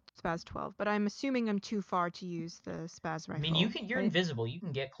Spaz 12. But I'm assuming I'm too far to use the Spaz rifle. I mean, you're right? invisible. You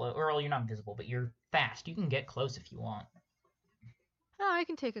can get close. Or, well, you're not invisible, but you're fast. You can get close if you want. Oh, I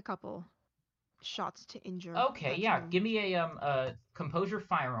can take a couple shots to injure. Okay, yeah. Give me a composure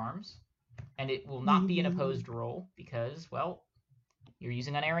firearms, and it will not be an opposed roll because, well, you're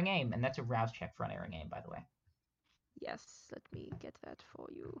using unerring aim, and that's a rouse check for unerring aim, by the way. Yes, let me get that for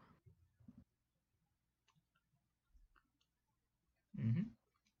you. Mm-hmm.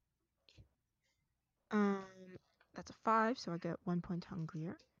 That's a 5, so I get 1 point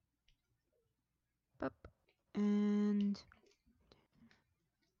hungrier. Bup. And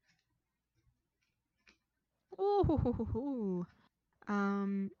ooh,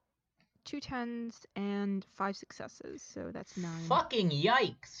 2 10s and 5 successes, so that's 9. Fucking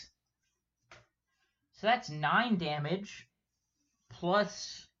yikes! So that's 9 damage,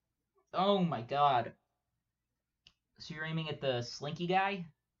 plus... Oh my god. So you're aiming at the slinky guy?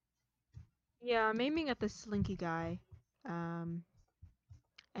 Yeah, I'm aiming at the slinky guy. And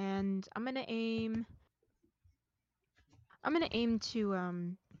I'm gonna aim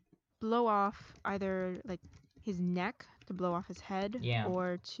to blow off either like his neck, to blow off his head, Yeah.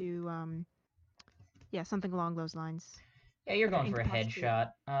 or to something along those lines. Yeah, you're going for a Incapacitated.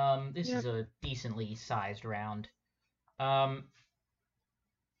 headshot. This Yep. is a decently sized round.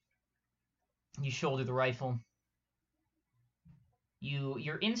 You shoulder the rifle.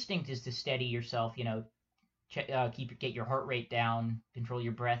 Your instinct is to steady yourself, get your heart rate down, control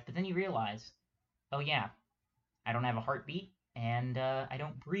your breath, but then you realize, oh yeah, I don't have a heartbeat, and I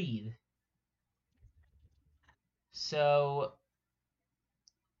don't breathe. So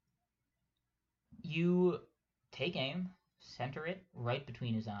you take aim, center it right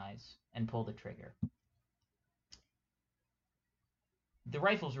between his eyes, and pull the trigger. The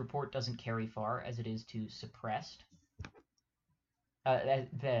rifle's report doesn't carry far, as it is to suppressed.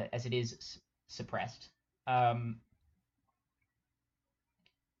 As it is suppressed. And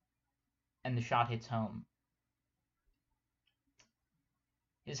the shot hits home.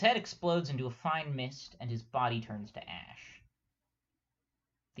 His head explodes into a fine mist, and his body turns to ash.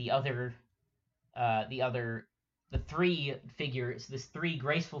 The three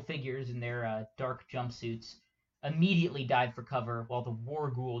graceful figures in their dark jumpsuits immediately dive for cover, while the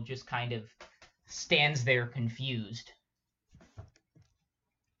warghoul just kind of stands there confused.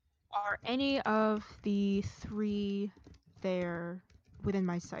 Are any of the 3 there within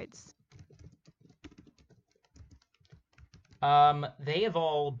my sights? They have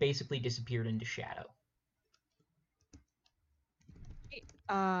all basically disappeared into shadow.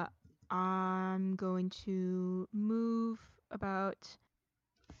 I'm going to move about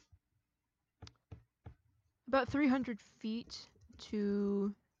 300 feet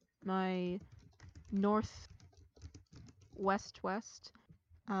to my northwest,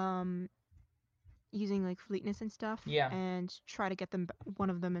 using like fleetness and stuff. Yeah. And try to get one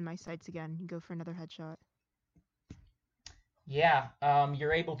of them in my sights again. And go for another headshot. Yeah,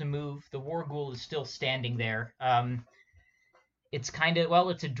 you're able to move. The war ghoul is still standing there. It's kind of, well,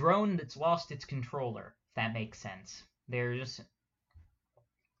 it's a drone that's lost its controller, if that makes sense. It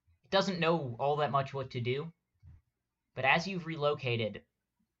doesn't know all that much what to do, but as you've relocated,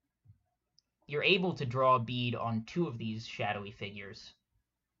 you're able to draw a bead on 2 of these shadowy figures.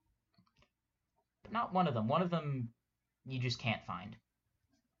 But not one of them. One of them you just can't find.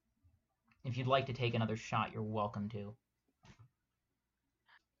 If you'd like to take another shot, you're welcome to.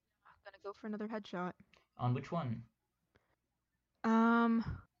 I'm gonna go for another headshot. On which one?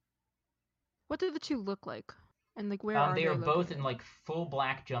 What do the 2 look like? And like where are they are both located? in like full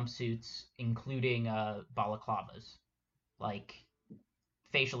black jumpsuits, including balaclavas. Like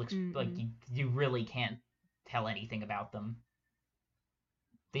facial like you really can't tell anything about them.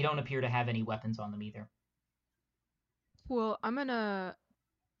 They don't appear to have any weapons on them either. Well, I'm gonna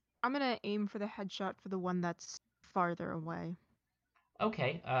aim for the headshot for the one that's farther away.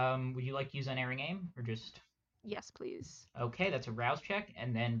 Okay. Would you like to use unerring aim or just? Yes, please. Okay, that's a rouse check,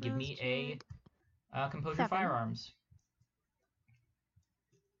 and then give me a composure 7. firearms.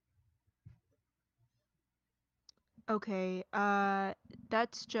 Okay.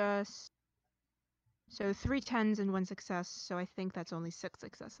 That's just so 3 10s and 1 success. So I think that's only 6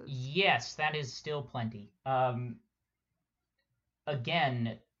 successes. Yes, that is still plenty.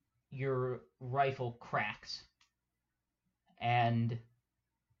 Again, your rifle cracks, and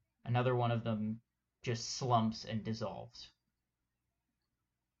another one of them just slumps and dissolves.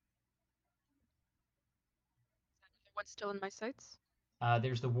 What's still in my sights?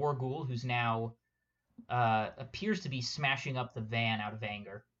 There's the war ghoul, who's now appears to be smashing up the van out of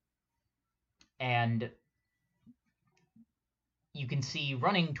anger. And you can see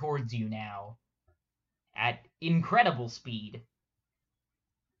running towards you now at incredible speed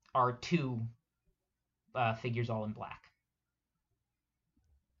are 2 figures all in black.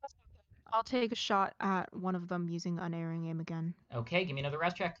 I'll take a shot at one of them using unerring aim again. Okay, give me another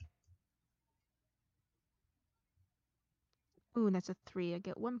rouse check. Ooh, that's a 3. I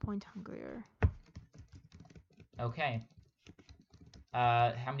get 1 point hungrier. Okay.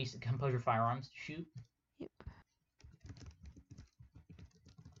 How many composure firearms to shoot? Yep.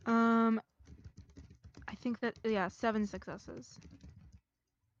 I think that, yeah, 7 successes.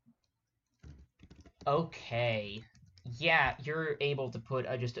 Okay. Yeah, you're able to put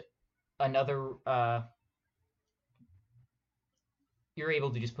just another, you're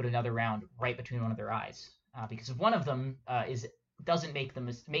able to just put another round right between one of their eyes. Because if one of them makes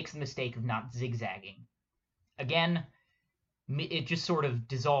the mistake of not zigzagging. Again, it just sort of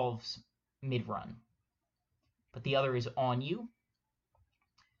dissolves mid-run. But the other is on you.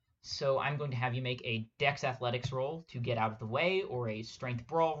 So I'm going to have you make a Dex Athletics roll to get out of the way, or a Strength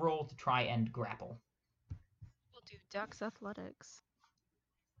Brawl roll to try and grapple. We'll do Dex Athletics.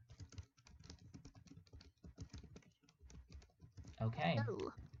 Okay.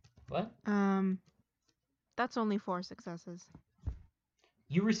 Oh. What? That's only 4 successes.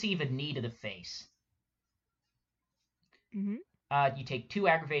 You receive a knee to the face. Mm-hmm. You take 2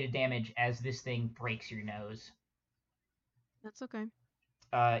 aggravated damage as this thing breaks your nose. That's okay.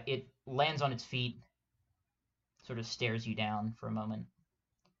 It lands on its feet, sort of stares you down for a moment.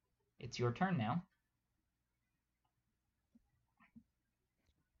 It's your turn now.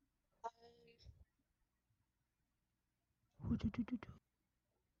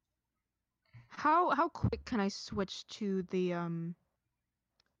 How quick can I switch to the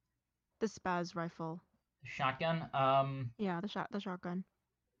spaz rifle? Shotgun? Yeah, the shotgun.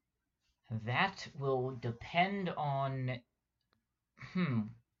 That will depend on...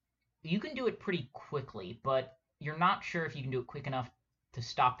 You can do it pretty quickly, but you're not sure if you can do it quick enough to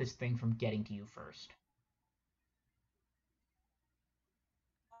stop this thing from getting to you first.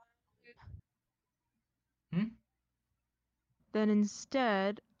 Then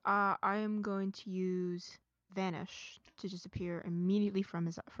instead, I am going to use Vanish to disappear immediately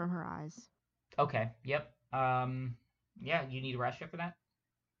from her eyes. Okay, yep. Yeah, you need a rouse check for that?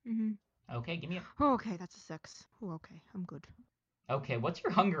 Mm-hmm. Okay, give me a... Oh, okay, that's a 6. Oh, okay, I'm good. Okay, what's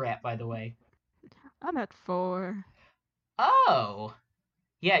your hunger at, by the way? I'm at 4. Oh!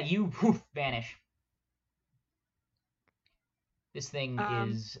 Yeah, you vanish. This thing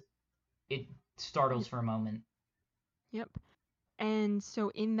it startles for a moment. Yep. And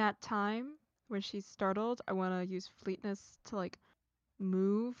so in that time where she's startled, I want to use fleetness to like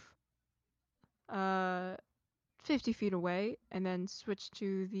move 50 feet away and then switch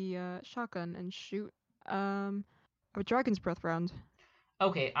to the shotgun and shoot a dragon's breath round.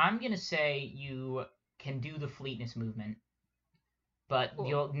 Okay, I'm gonna say you can do the fleetness movement, but Cool.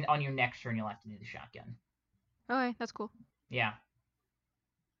 you'll on your next turn you'll have to do the shotgun. Okay, that's cool. Yeah.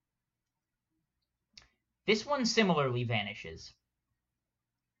 This one similarly vanishes.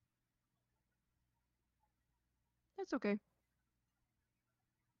 That's okay.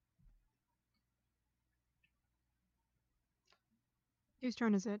 Whose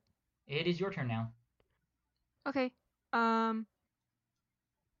turn is it? It is your turn now. Okay.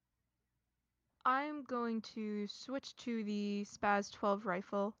 I'm going to switch to the Spaz 12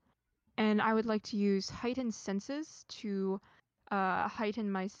 rifle, and I would like to use heightened senses to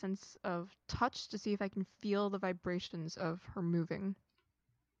heighten my sense of touch to see if I can feel the vibrations of her moving.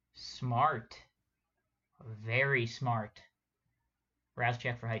 Smart. Very smart. Rouse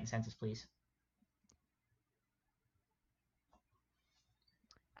check for heightened senses, please.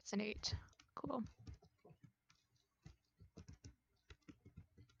 That's an 8. Cool.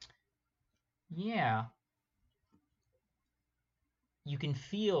 Yeah. You can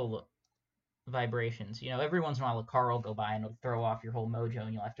feel vibrations. You know, every once in a while a car will go by and it'll throw off your whole mojo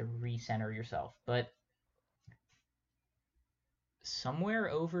and you'll have to recenter yourself. But somewhere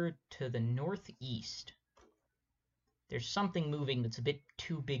over to the northeast, there's something moving that's a bit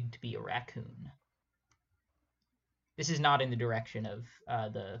too big to be a raccoon. This is not in the direction of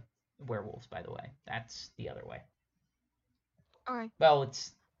the werewolves, by the way. That's the other way. Okay. Well,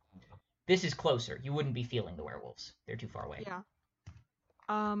 this is closer. You wouldn't be feeling the werewolves. They're too far away. Yeah.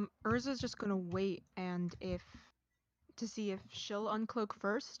 Urza's just gonna wait to see if she'll uncloak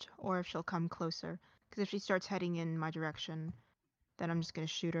first or if she'll come closer. Because if she starts heading in my direction, then I'm just gonna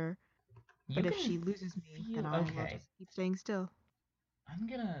shoot her. But if she loses me, then I will just keep staying still.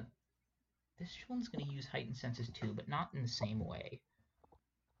 This one's gonna use heightened senses too, but not in the same way.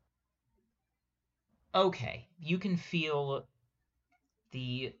 Okay, you can feel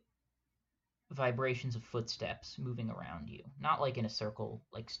the vibrations of footsteps moving around you. Not like in a circle,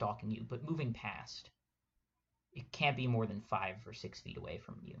 like stalking you, but moving past. It can't be more than 5 or 6 feet away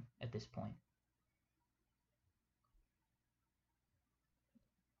from you at this point.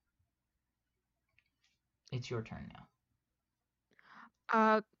 It's your turn now.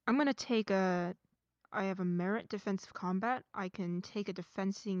 I'm gonna take I have a merit defensive combat. I can take a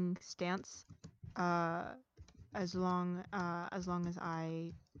defending stance, as long as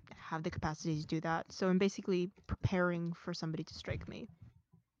I have the capacity to do that. So I'm basically preparing for somebody to strike me.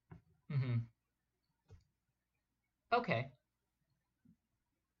 Mm-hmm. Okay.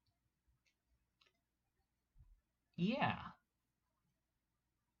 Yeah.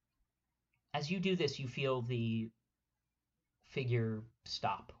 As you do this, you feel the figure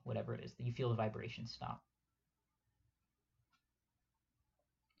stop, whatever it is. You feel the vibration stop.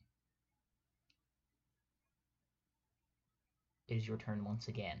 It is your turn once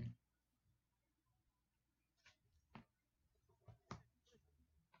again.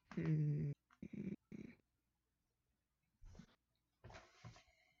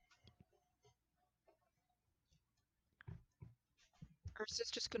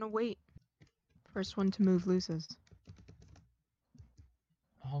 Urza's just gonna wait. First one to move loses.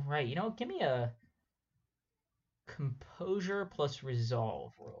 All right, you know, give me a composure plus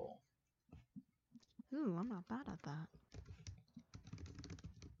resolve roll. Ooh, I'm not bad at that.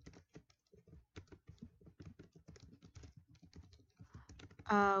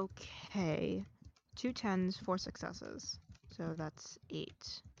 Okay. 2 10s, 4 successes. So that's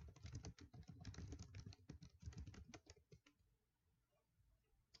 8.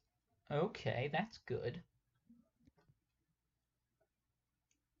 Okay, that's good.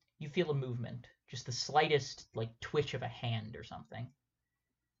 You feel a movement, just the slightest, like, twitch of a hand or something.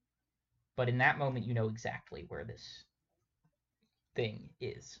 But in that moment, you know exactly where this thing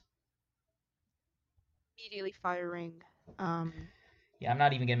is. Immediately firing. Yeah, I'm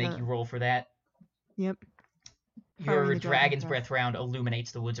not even gonna make you roll for that. Yep. Your Dragon's Breath round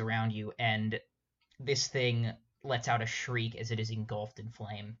illuminates the woods around you, and this thing lets out a shriek as it is engulfed in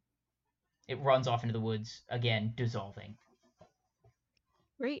flame. It runs off into the woods, again, dissolving.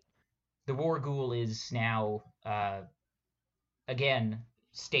 Great. The war ghoul is now, again,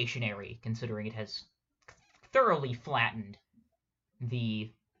 stationary, considering it has thoroughly flattened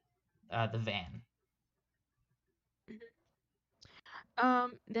the van.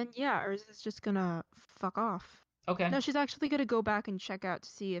 Then yeah, Urza's just gonna fuck off. Okay. No, she's actually gonna go back and check out to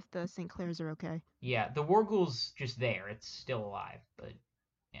see if the St. Clairs are okay. Yeah, the war ghoul's just there. It's still alive, but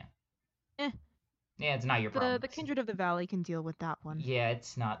yeah. Yeah, it's not your problem. The Kindred of the Valley can deal with that one. Yeah,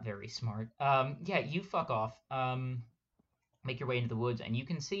 it's not very smart. Yeah, you fuck off. Make your way into the woods, and you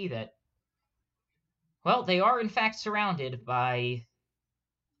can see that, well, they are in fact surrounded by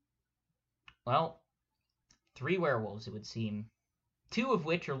Well, 3 werewolves, it would seem. 2 of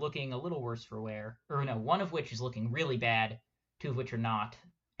which are looking a little worse for wear. Or no, 1 of which is looking really bad, 2 of which are not.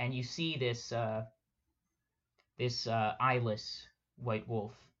 And you see this eyeless white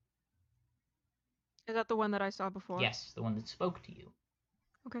wolf. Is that the one that I saw before? Yes, the one that spoke to you.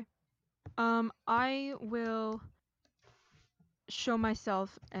 Okay. I will show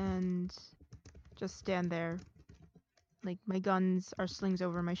myself and just stand there. Like, my guns are slings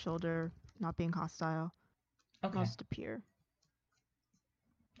over my shoulder, not being hostile. Okay. I'll just appear.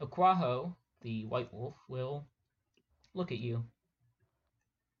 Aquaho, the white wolf, will look at you.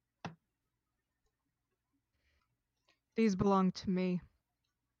 These belong to me.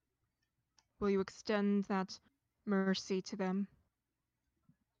 Will you extend that mercy to them?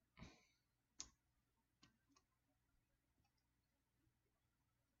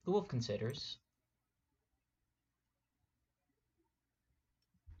 The wolf considers.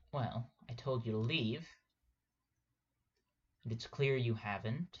 Well, I told you to leave. And it's clear you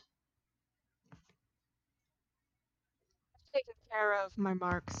haven't. I've taken care of my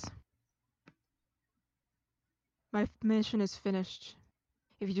marks. My mission is finished.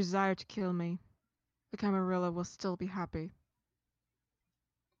 If you desire to kill me, the Camarilla will still be happy.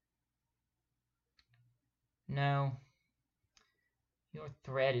 No. Your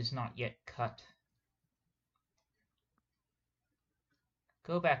thread is not yet cut.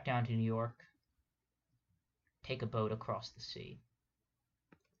 Go back down to New York. Take a boat across the sea.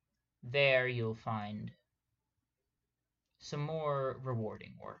 There you'll find some more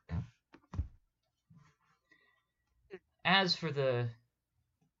rewarding work. As for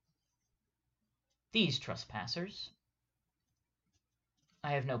these trespassers,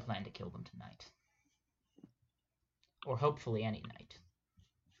 I have no plan to kill them tonight. Or hopefully any night.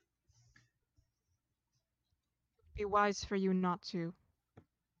 Be wise for you not to.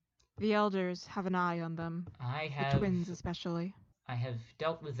 The elders have an eye on them. The twins especially. I have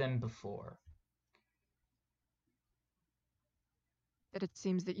dealt with them before. But it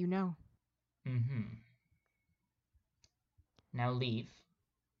seems that you know. Mm-hmm. Now leave.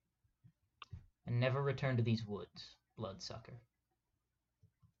 And never return to these woods, bloodsucker.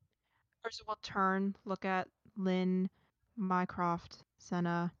 Urza will turn, look at Lynn, Mycroft,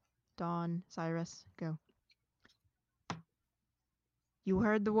 Senna, Dawn, Cyrus. Go. You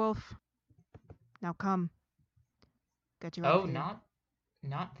heard the wolf. Now come. Get you out Oh, of here.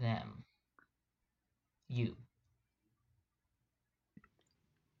 not them. You.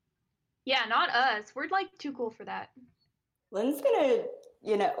 Yeah, not us. We're like too cool for that. Lynn's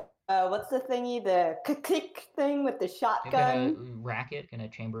gonna, what's the thingy, the click thing with the You're shotgun? gonna rack it, gonna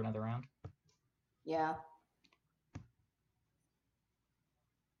chamber another round. Yeah.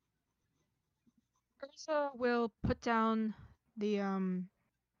 Urza will put down the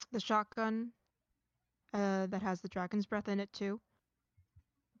shotgun that has the dragon's breath in it too.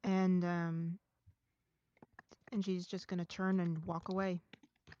 And she's just gonna turn and walk away.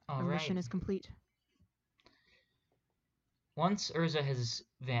 All Her right. mission is complete. Once Urza has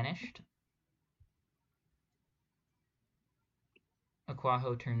vanished,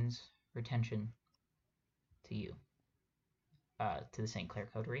 Aquaho turns her attention to you, to the St. Clair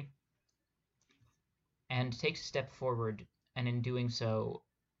Coterie, and takes a step forward, and in doing so,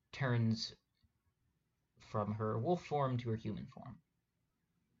 turns from her wolf form to her human form.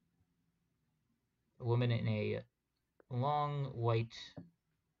 A woman in a long white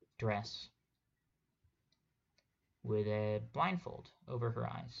dress with a blindfold over her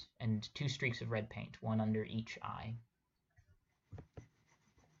eyes and 2 streaks of red paint, one under each eye.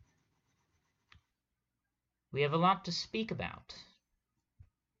 We have a lot to speak about.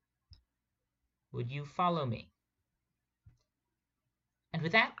 Would you follow me? And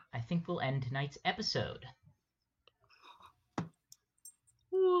with that, I think we'll end tonight's episode.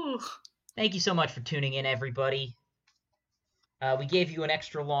 Ooh. Thank you so much for tuning in, everybody. We gave you an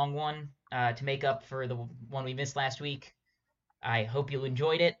extra long one to make up for the one we missed last week. I hope you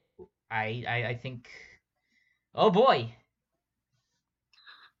enjoyed it. I think... Oh boy!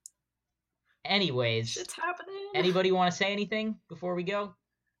 Anyways, Shit's happening. anybody want to say anything before we go?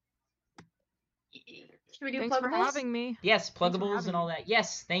 Should we do Thanks for pluggables? having me. Yes, Thanks for pluggables having and all me. that.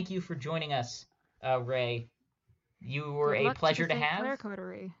 Yes, thank you for joining us, Ray. You were Good a luck pleasure to to the St. have. Clair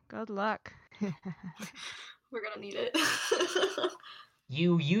Coterie. Good luck. We're gonna need it.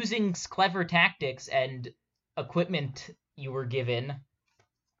 You, using clever tactics and equipment you were given,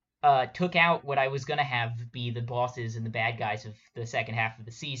 took out what I was going to have be the bosses and the bad guys of the second half of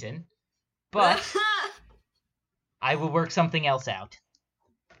the season. But I will work something else out.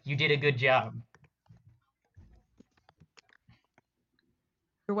 You did a good job.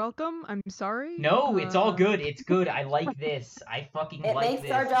 You're welcome. I'm sorry. No, it's all good. It's good. I like this. I fucking It like makes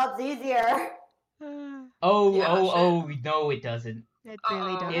this. our jobs easier. Oh, Yeah, oh, no, it doesn't. It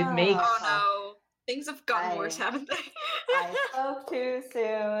really Uh-oh. does. It makes. Oh no. Things have gotten worse, haven't they? I spoke too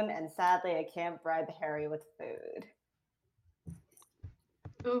soon, and sadly, I can't bribe Harry with food.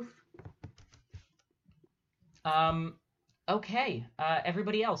 Oof. Okay.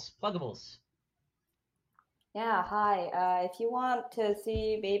 Everybody else, pluggables. Yeah, hi. If you want to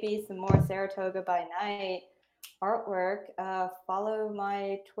see maybe some more Saratoga by Night artwork, follow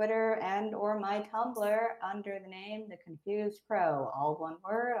my Twitter and or my Tumblr under the name The Confused Crow. All one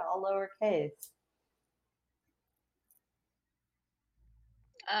word, all lowercase.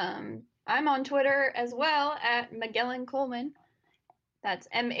 I'm on Twitter as well at Magellan Coleman. That's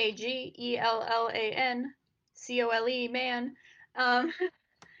MAGELLANCOLE man.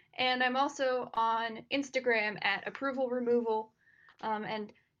 And I'm also on Instagram at Approval Removal.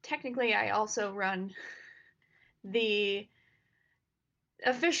 And technically, I also run the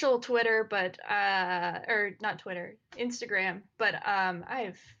official Twitter, but or not Twitter, Instagram. But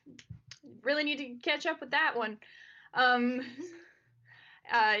I've really need to catch up with that one.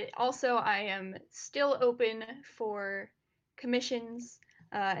 Also, I am still open for commissions,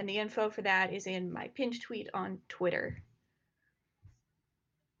 and the info for that is in my pinned tweet on Twitter.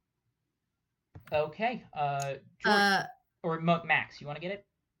 Okay. George, or Max, you want to get it?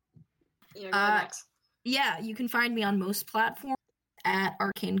 Yeah, go next. Yeah, you can find me on most platforms at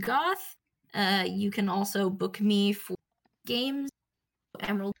Arcane Goth. You can also book me for games.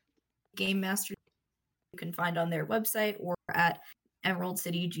 Emerald Game Master you can find on their website or at Emerald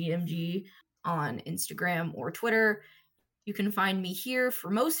City GMG on Instagram or Twitter. You can find me here for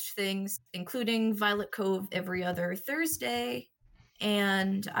most things, including Violet Cove every other Thursday.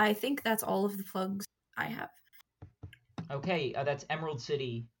 And I think that's all of the plugs I have. Okay, that's Emerald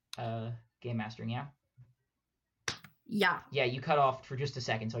City game mastering, yeah? Yeah. Yeah, you cut off for just a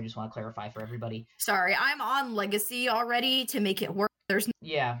second, so I just want to clarify for everybody. Sorry, I'm on Legacy already to make it work. There's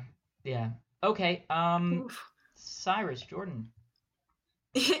no- Yeah. Okay, Oof. Cyrus, Jordan.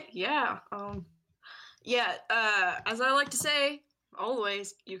 Yeah. As I like to say,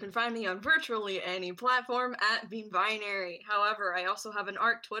 always, you can find me on virtually any platform at BeanBinary. However, I also have an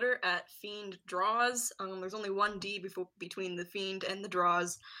art Twitter at Fiend Draws. There's only one D between the Fiend and the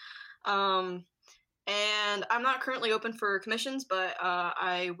Draws. And I'm not currently open for commissions, but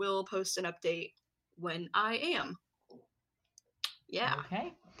I will post an update when I am. Yeah.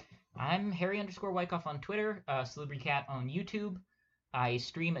 Okay. I'm Harry_Wyckoff on Twitter, CelebrityCat on YouTube. I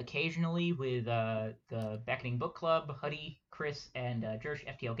stream occasionally with the Beckoning Book Club, Huddy, Chris, and Jersh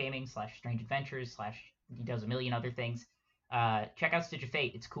FTL Gaming /Strange Adventures / he does a million other things. Check out Stitch of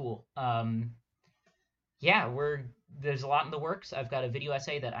Fate. It's cool. Yeah, there's a lot in the works. I've got a video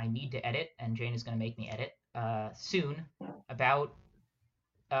essay that I need to edit, and Jane is going to make me edit soon about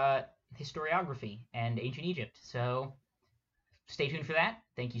historiography and ancient Egypt. So stay tuned for that.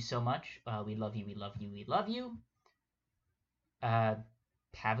 Thank you so much. We love you. We love you. We love you.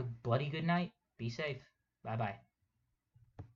 Have a bloody good night. Be safe. Bye-bye.